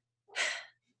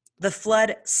 The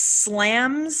flood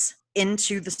slams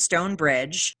into the stone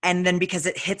bridge, and then because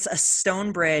it hits a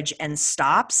stone bridge and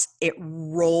stops, it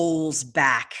rolls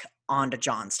back onto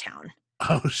Johnstown.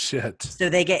 Oh shit. So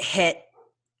they get hit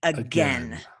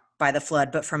again by the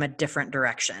flood, but from a different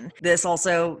direction. This is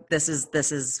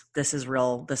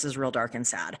real dark and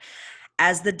sad.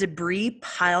 As the debris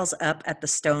piles up at the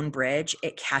stone bridge,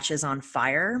 it catches on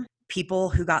fire.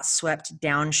 People who got swept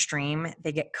downstream,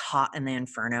 they get caught in the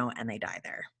inferno and they die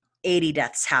there. 80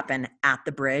 deaths happen at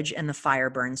the bridge, and the fire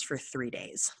burns for 3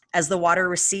 days. As the water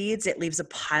recedes, it leaves a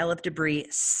pile of debris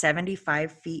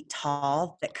 75 feet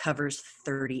tall that covers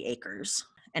 30 acres.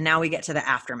 And now we get to the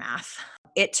aftermath.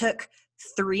 It took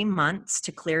 3 months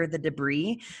to clear the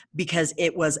debris because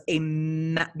it was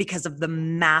because of the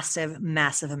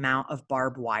massive amount of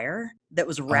barbed wire that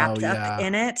was wrapped up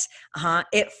in it.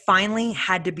 It finally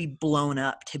had to be blown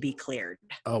up to be cleared.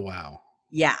 Oh, wow.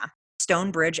 Yeah.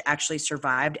 Stone Bridge actually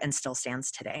survived and still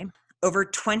stands today. Over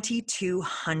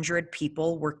 2,200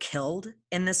 people were killed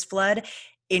in this flood,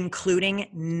 including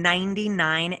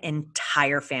 99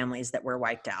 entire families that were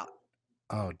wiped out.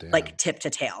 Oh, damn. Like tip to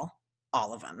tail,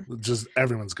 all of them. Just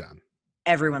everyone's gone.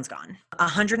 Everyone's gone.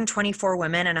 124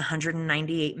 women and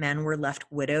 198 men were left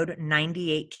widowed.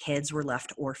 98 kids were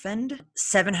left orphaned.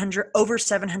 Over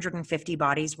 750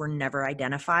 bodies were never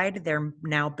identified. They're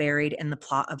now buried in the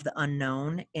plot of the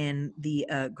unknown in the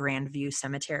Grandview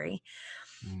Cemetery.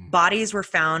 Bodies were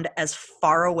found as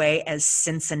far away as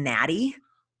Cincinnati.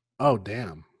 Oh,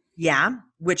 damn. Yeah,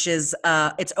 which is,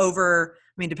 it's over, I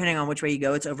mean, depending on which way you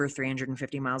go, it's over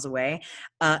 350 miles away,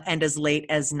 and as late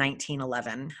as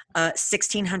 1911.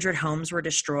 1,600 homes were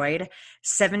destroyed.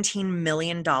 $17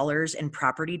 million in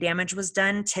property damage was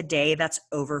done. Today, that's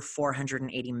over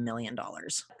 $480 million.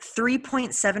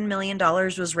 $3.7 million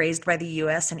was raised by the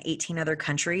U.S. and 18 other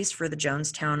countries for the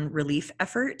Johnstown relief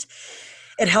effort.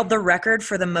 It held the record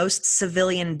for the most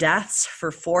civilian deaths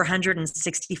for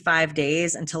 465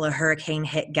 days until a hurricane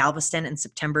hit Galveston in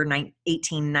September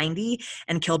 1890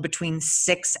 and killed between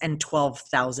 6,000 and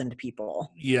 12,000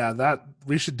 people. Yeah,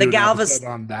 we should do an episode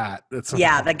on that.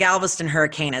 The Galveston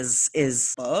hurricane is it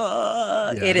is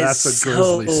that's a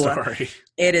grisly story.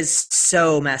 It is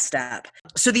so messed up.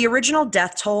 So the original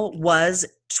death toll was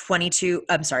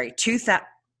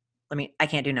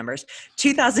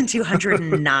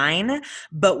 2,209,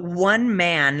 but one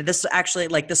man, this actually,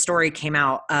 like the story came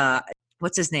out,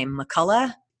 what's his name?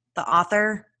 McCullough, the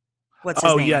author? What's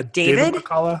his name? Yeah, David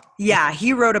McCullough? Yeah,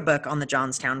 he wrote a book on the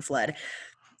Johnstown Flood,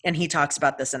 and he talks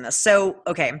about this in this. So,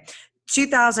 okay,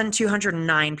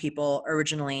 2,209 people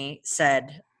originally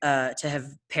said to have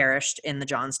perished in the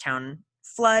Johnstown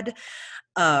Flood,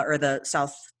 or the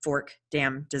South Fork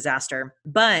Dam disaster,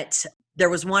 but there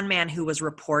was one man who was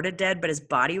reported dead, but his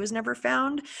body was never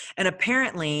found. And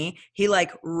apparently he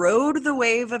rode the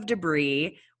wave of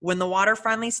debris when the water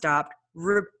finally stopped,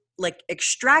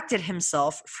 extracted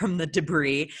himself from the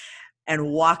debris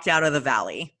and walked out of the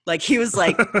valley. Like he was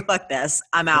like, fuck this,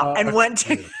 I'm out. And went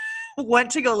to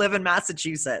go live in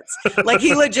Massachusetts. Like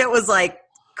he legit was like,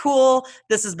 cool,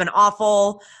 this has been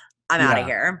awful, I'm out of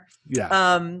here.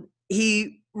 Yeah.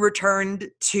 He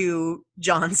returned to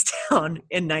Johnstown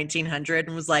in 1900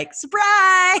 and was like,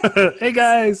 surprise! Hey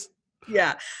guys.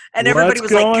 Yeah. And everybody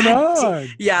was like, on?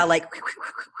 Yeah, like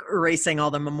erasing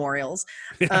all the memorials.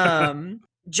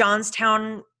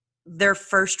 Johnstown their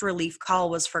first relief call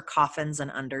was for coffins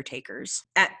and undertakers.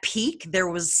 At peak, there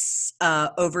was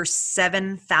over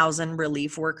 7,000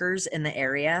 relief workers in the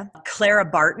area. Clara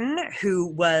Barton, who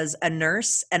was a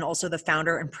nurse and also the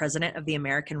founder and president of the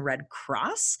American Red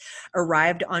Cross,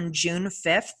 arrived on June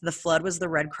 5th. The flood was the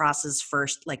Red Cross's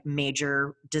first like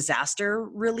major disaster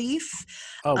relief.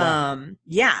 Oh, wow.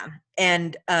 Yeah.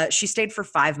 And she stayed for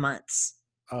 5 months.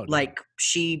 Oh, like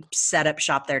she set up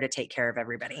shop there to take care of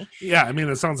everybody. Yeah, I mean,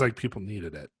 it sounds like people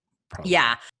needed it. Probably.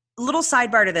 Yeah. Little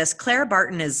sidebar to this, Clara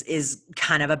Barton is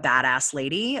kind of a badass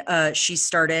lady. She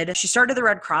started the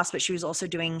Red Cross, but she was also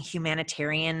doing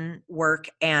humanitarian work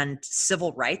and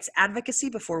civil rights advocacy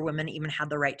before women even had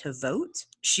the right to vote.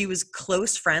 She was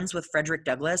close friends with Frederick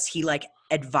Douglass. He like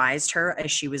advised her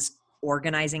as she was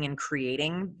organizing and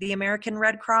creating the American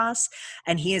Red Cross,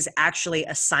 and he is actually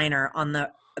a signer on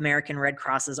the American Red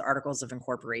Cross's Articles of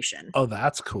Incorporation. Oh,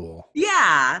 that's cool.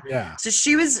 Yeah. Yeah. So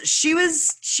she was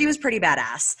pretty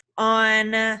badass.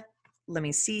 On, let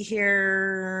me see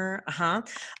here.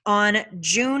 On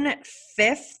June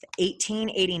 5th,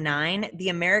 1889, the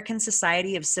American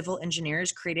Society of Civil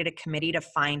Engineers created a committee to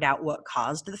find out what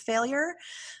caused the failure.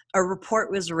 A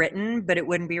report was written, but it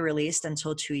wouldn't be released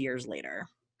until 2 years later.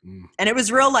 And it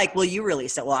was real like, well, you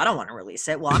release it. Well, I don't want to release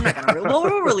it. Well, I'm not going to. Well,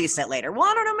 we'll release it later. Well,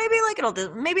 I don't know.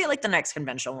 Maybe like the next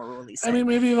convention we'll release it. I mean,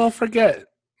 maybe they'll forget.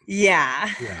 Yeah.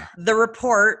 Yeah. The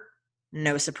report,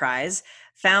 no surprise,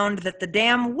 found that the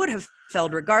dam would have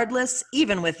failed regardless,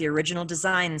 even with the original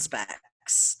design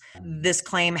specs. This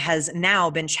claim has now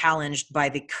been challenged by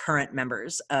the current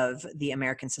members of the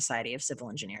American Society of Civil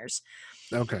Engineers.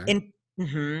 Okay.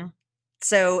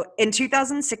 So in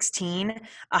 2016,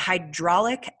 a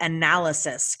hydraulic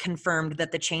analysis confirmed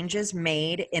that the changes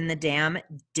made in the dam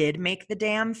did make the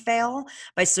dam fail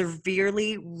by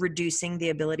severely reducing the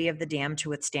ability of the dam to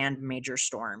withstand major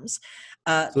storms.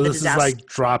 So this is like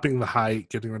dropping the height,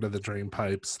 getting rid of the drain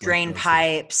pipes. Drain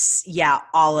pipes, yeah,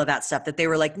 all of that stuff that they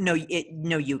were like, no,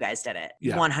 you guys did it.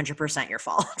 Yeah. 100% your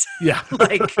fault. Yeah.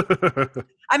 Like,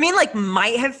 I mean, like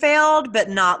might have failed, but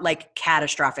not like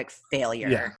catastrophic failure.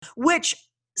 Yeah. Which,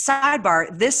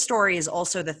 sidebar, this story is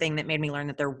also the thing that made me learn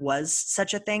that there was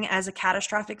such a thing as a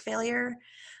catastrophic failure.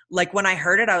 Like when I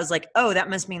heard it, I was like, oh, that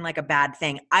must mean like a bad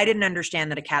thing. I didn't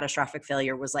understand that a catastrophic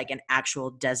failure was like an actual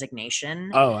designation.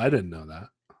 Oh, I didn't know that.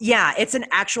 Yeah, it's an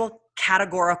actual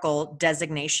categorical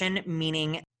designation,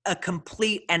 meaning a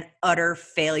complete and utter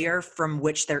failure from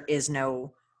which there is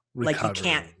no recovery. Like you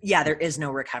can't, there is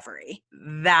no recovery.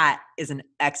 That is an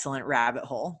excellent rabbit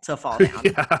hole to fall down.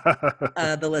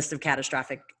 The list of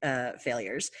catastrophic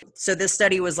failures. So this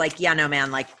study was like, yeah, no, man,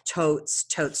 like totes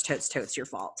your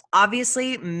fault.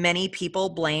 Obviously, many people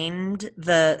blamed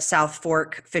the South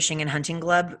Fork Fishing and Hunting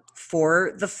Club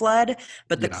for the flood,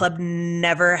 but the club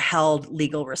never held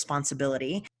legal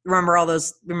responsibility. Remember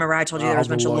I told you there was a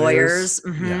bunch of lawyers?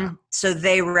 Mm-hmm. Yeah. So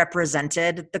they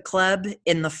represented the club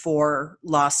in the 4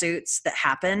 lawsuits that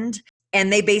happened.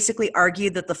 And they basically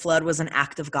argued that the flood was an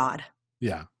act of God.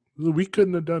 Yeah. We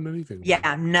couldn't have done anything.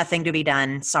 Yeah. Nothing to be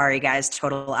done. Sorry, guys.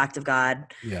 Total act of God.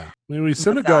 Yeah. I mean, we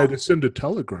sent a guy to send a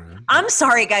telegram. I'm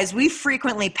sorry, guys. We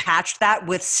frequently patched that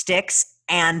with sticks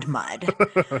and mud.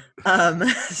 I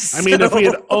mean, if we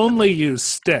had only used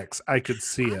sticks, I could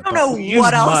see it. I don't know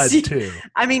what else. Mud too.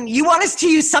 I mean, you want us to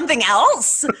use something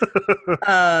else?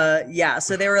 Yeah.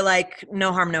 So they were like,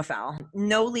 no harm, no foul.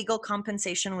 No legal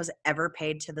compensation was ever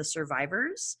paid to the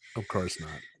survivors. Of course not.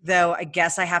 Though I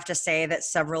guess I have to say that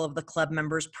several of the club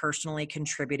members personally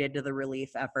contributed to the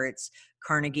relief efforts.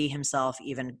 Carnegie himself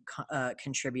even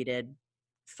contributed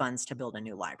funds to build a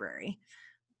new library.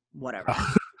 Whatever.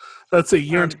 Let's say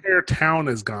your entire town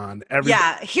is gone.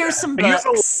 Here's some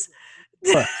books.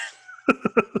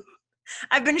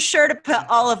 I've been sure to put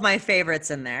all of my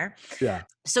favorites in there. Yeah.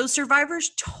 So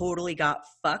survivors totally got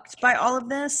fucked by all of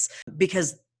this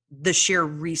because the sheer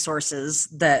resources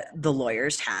that the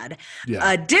lawyers had.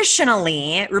 Yeah.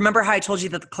 Additionally, remember how I told you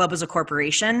that the club was a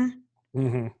corporation?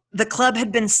 Mm-hmm. The club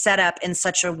had been set up in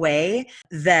such a way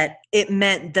that it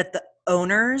meant that the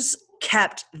owners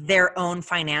kept their own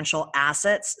financial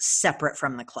assets separate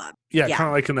from the club. Yeah. Kind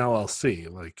of like an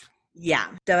LLC. Like. Yeah.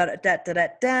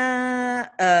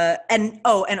 And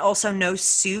also no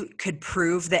suit could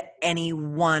prove that any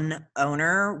one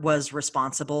owner was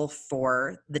responsible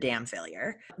for the dam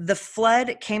failure. The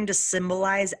flood came to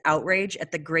symbolize outrage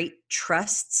at the great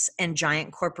trusts and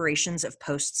giant corporations of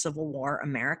post-Civil War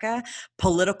America.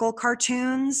 Political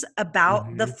cartoons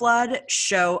about the flood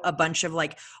show a bunch of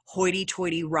like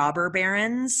hoity-toity robber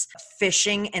barons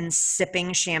fishing and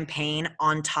sipping champagne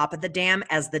on top of the dam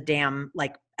as the dam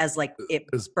as like it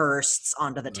Is- bursts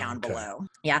onto the town Okay. below.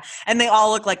 Yeah. And they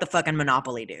all look like the fucking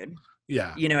Monopoly dude.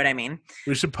 Yeah. You know what I mean?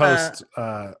 We should post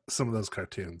some of those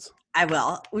cartoons. I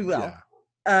will. We will. Yeah.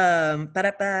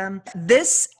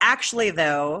 This actually,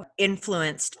 though,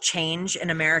 influenced change in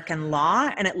American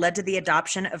law, and it led to the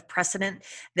adoption of precedent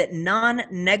that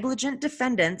non-negligent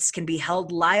defendants can be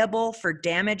held liable for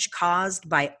damage caused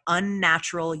by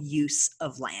unnatural use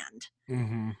of land.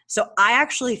 Mm-hmm. So I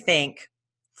actually think,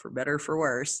 for better or for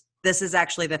worse, this is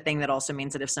actually the thing that also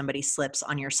means that if somebody slips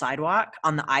on your sidewalk,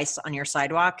 on the ice on your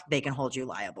sidewalk, they can hold you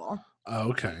liable.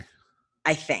 Okay.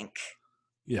 I think.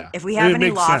 Yeah. If we have It any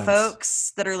makes law sense.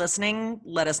 folks that are listening,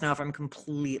 let us know if I'm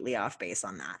completely off base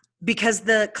on that. Because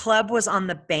the club was on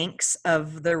the banks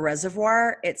of the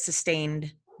reservoir, it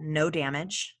sustained no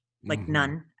damage, like Mhm.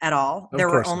 none at all. Of There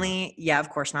were course not. only, yeah, of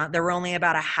course not. There were only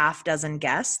about a half dozen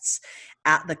guests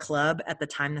at the club at the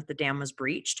time that the dam was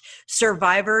breached.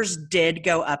 Survivors did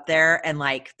go up there and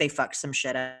like they fucked some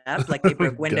shit up. Like they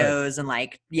broke Good. windows and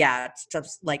like, yeah, stuff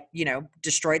like, you know,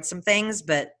 destroyed some things,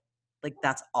 but like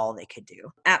that's all they could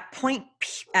do. At Point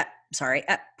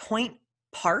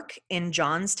Park in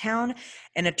Johnstown,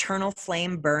 an eternal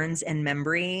flame burns in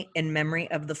memory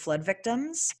of the flood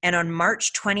victims. And on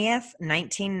March 20th,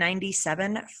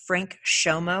 1997, Frank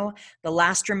Shomo, the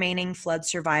last remaining flood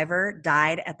survivor,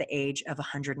 died at the age of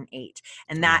 108.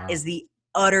 And that Wow. is the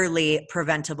utterly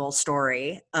preventable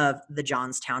story of the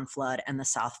Johnstown flood and the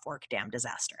South Fork Dam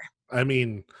disaster. I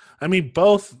mean,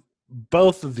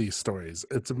 both of these stories,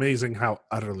 it's amazing how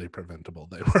utterly preventable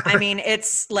they were. I mean,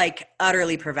 it's like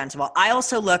utterly preventable. I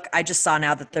just saw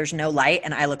now that there's no light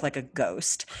and I look like a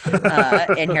ghost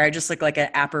in here. I just look like an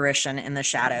apparition in the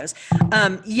shadows.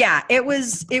 Yeah, it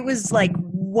was like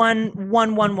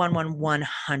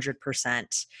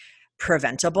 100%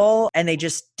 preventable, and they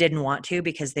just didn't want to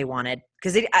because they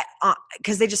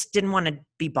just didn't want to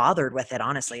be bothered with it,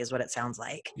 honestly, is what it sounds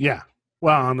like. Yeah.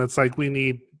 Well, and it's like we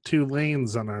need 2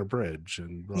 lanes on our bridge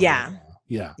and blah, Yeah. blah, blah.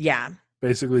 Yeah. Yeah.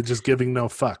 Basically just giving no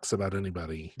fucks about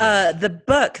anybody. The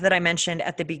book that I mentioned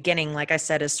at the beginning, like I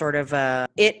said, is sort of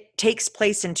it takes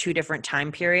place in 2 different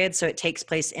time periods. So it takes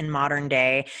place in modern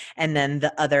day, and then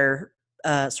the other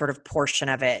sort of portion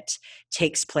of it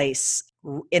takes place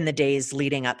in the days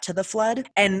leading up to the flood.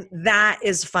 And that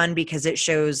is fun because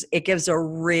it gives a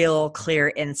real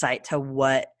clear insight to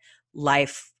what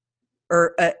life,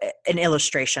 or an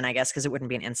illustration, I guess, because it wouldn't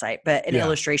be an insight, but an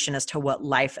illustration as to what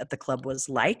life at the club was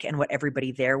like and what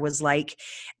everybody there was like.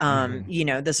 You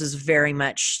know, this is very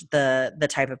much the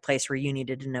type of place where you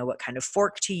needed to know what kind of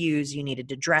fork to use. You needed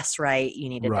to dress right. You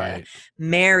needed to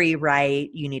marry right.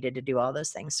 You needed to do all those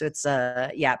things. So it's,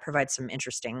 it provides an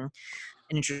interesting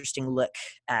look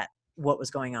at what was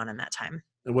going on in that time.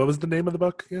 And what was the name of the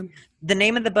book again? The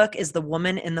name of the book is The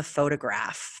Woman in the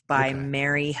Photograph by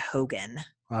Mary Hogan.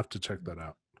 I'll have to check that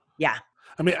out. Yeah.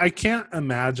 I mean, I can't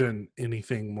imagine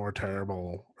anything more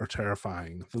terrible or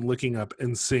terrifying than looking up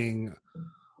and seeing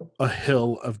a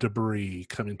hill of debris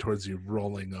coming towards you,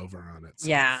 rolling over on it.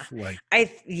 Yeah. Like, I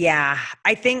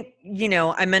think, you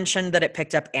know, I mentioned that it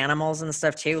picked up animals and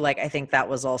stuff too. Like, I think that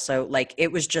was also like,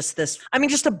 it was just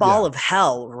just a ball of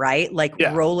hell, right? Like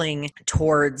rolling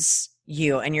towards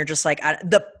you. And you're just like,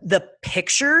 the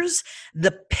pictures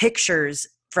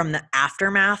from the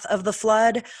aftermath of the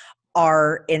flood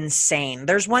are insane.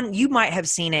 There's one, you might have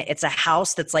seen it. It's a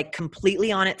house that's like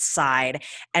completely on its side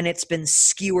and it's been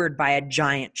skewered by a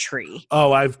giant tree.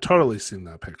 Oh, I've totally seen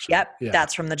that picture. Yep. Yeah.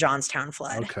 That's from the Johnstown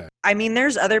flood. Okay. I mean,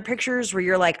 there's other pictures where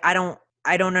you're like, I don't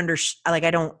understand.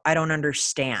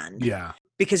 Yeah.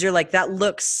 Because you're like, that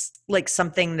looks like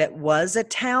something that was a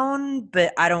town,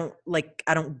 but I don't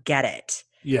get it.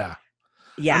 Yeah.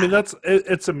 Yeah. I mean,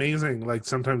 it's amazing. Like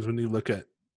sometimes when you look at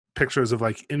pictures of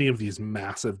like any of these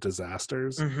massive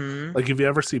disasters, like if you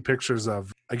ever see pictures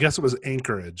of, I guess it was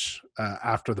Anchorage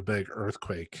after the big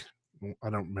earthquake. I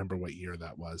don't remember what year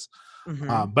that was,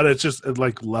 but it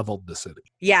like leveled the city.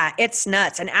 Yeah, it's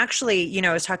nuts. And actually, you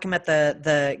know, I was talking about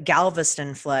the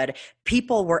Galveston flood.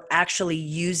 People were actually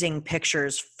using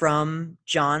pictures from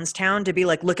Johnstown to be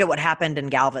like, look at what happened in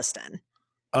Galveston.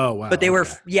 Oh wow! But they were,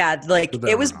 like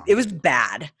it was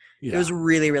bad. Yeah. It was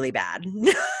really, really bad.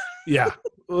 Yeah.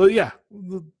 Well, yeah.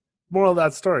 The moral of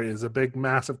that story is a big,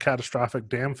 massive, catastrophic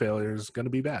dam failure is going to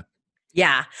be bad.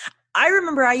 Yeah. I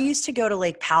remember I used to go to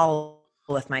Lake Powell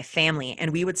with my family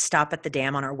and we would stop at the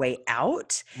dam on our way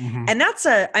out. And that's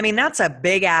a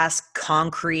big ass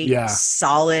concrete,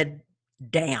 solid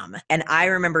dam. And I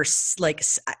remember like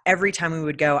every time we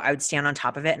would go, I would stand on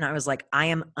top of it and I was like, I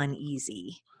am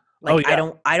uneasy. Like,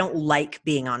 I don't like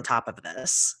being on top of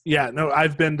this. Yeah, no,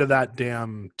 I've been to that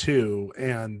dam too.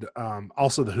 And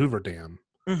also the Hoover Dam.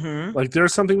 Mm-hmm. Like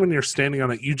there's something when you're standing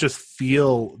on it, you just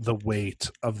feel the weight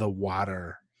of the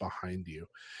water behind you.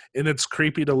 And it's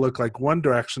creepy to look like one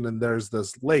direction and there's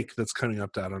this lake that's coming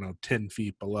up to, I don't know, 10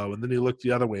 feet below. And then you look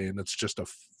the other way and it's just a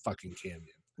fucking canyon.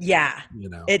 Yeah. You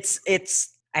know? It's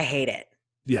I hate it.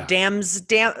 Yeah.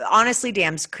 Honestly,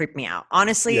 dams creep me out.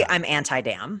 Honestly, Yeah. I'm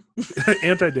anti-dam.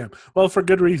 Anti-dam. Well, for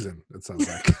good reason, it sounds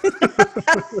like.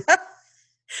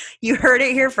 You heard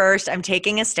it here first. I'm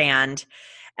taking a stand,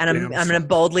 and I'm going to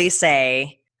boldly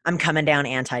say I'm coming down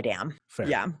anti-dam. Fair.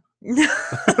 Yeah.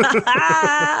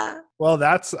 Well,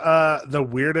 that's the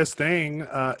weirdest thing,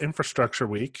 infrastructure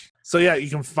week. So yeah, you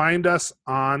can find us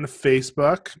on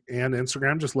Facebook and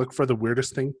Instagram. Just look for the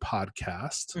Weirdest Thing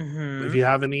podcast. Mm-hmm. If you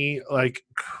have any like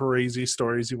crazy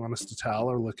stories you want us to tell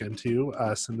or look into,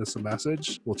 send us a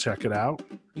message. We'll check it out.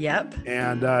 Yep.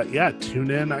 And yeah,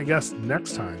 tune in, I guess,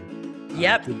 next time.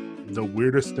 Yep. The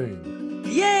Weirdest Thing.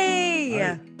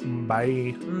 Yay. Right.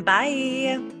 Bye.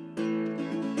 Bye.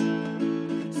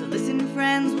 Listen,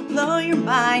 friends, we'll blow your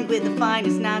mind with the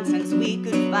finest nonsense we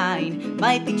could find.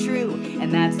 Might be true,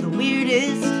 and that's the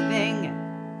weirdest thing.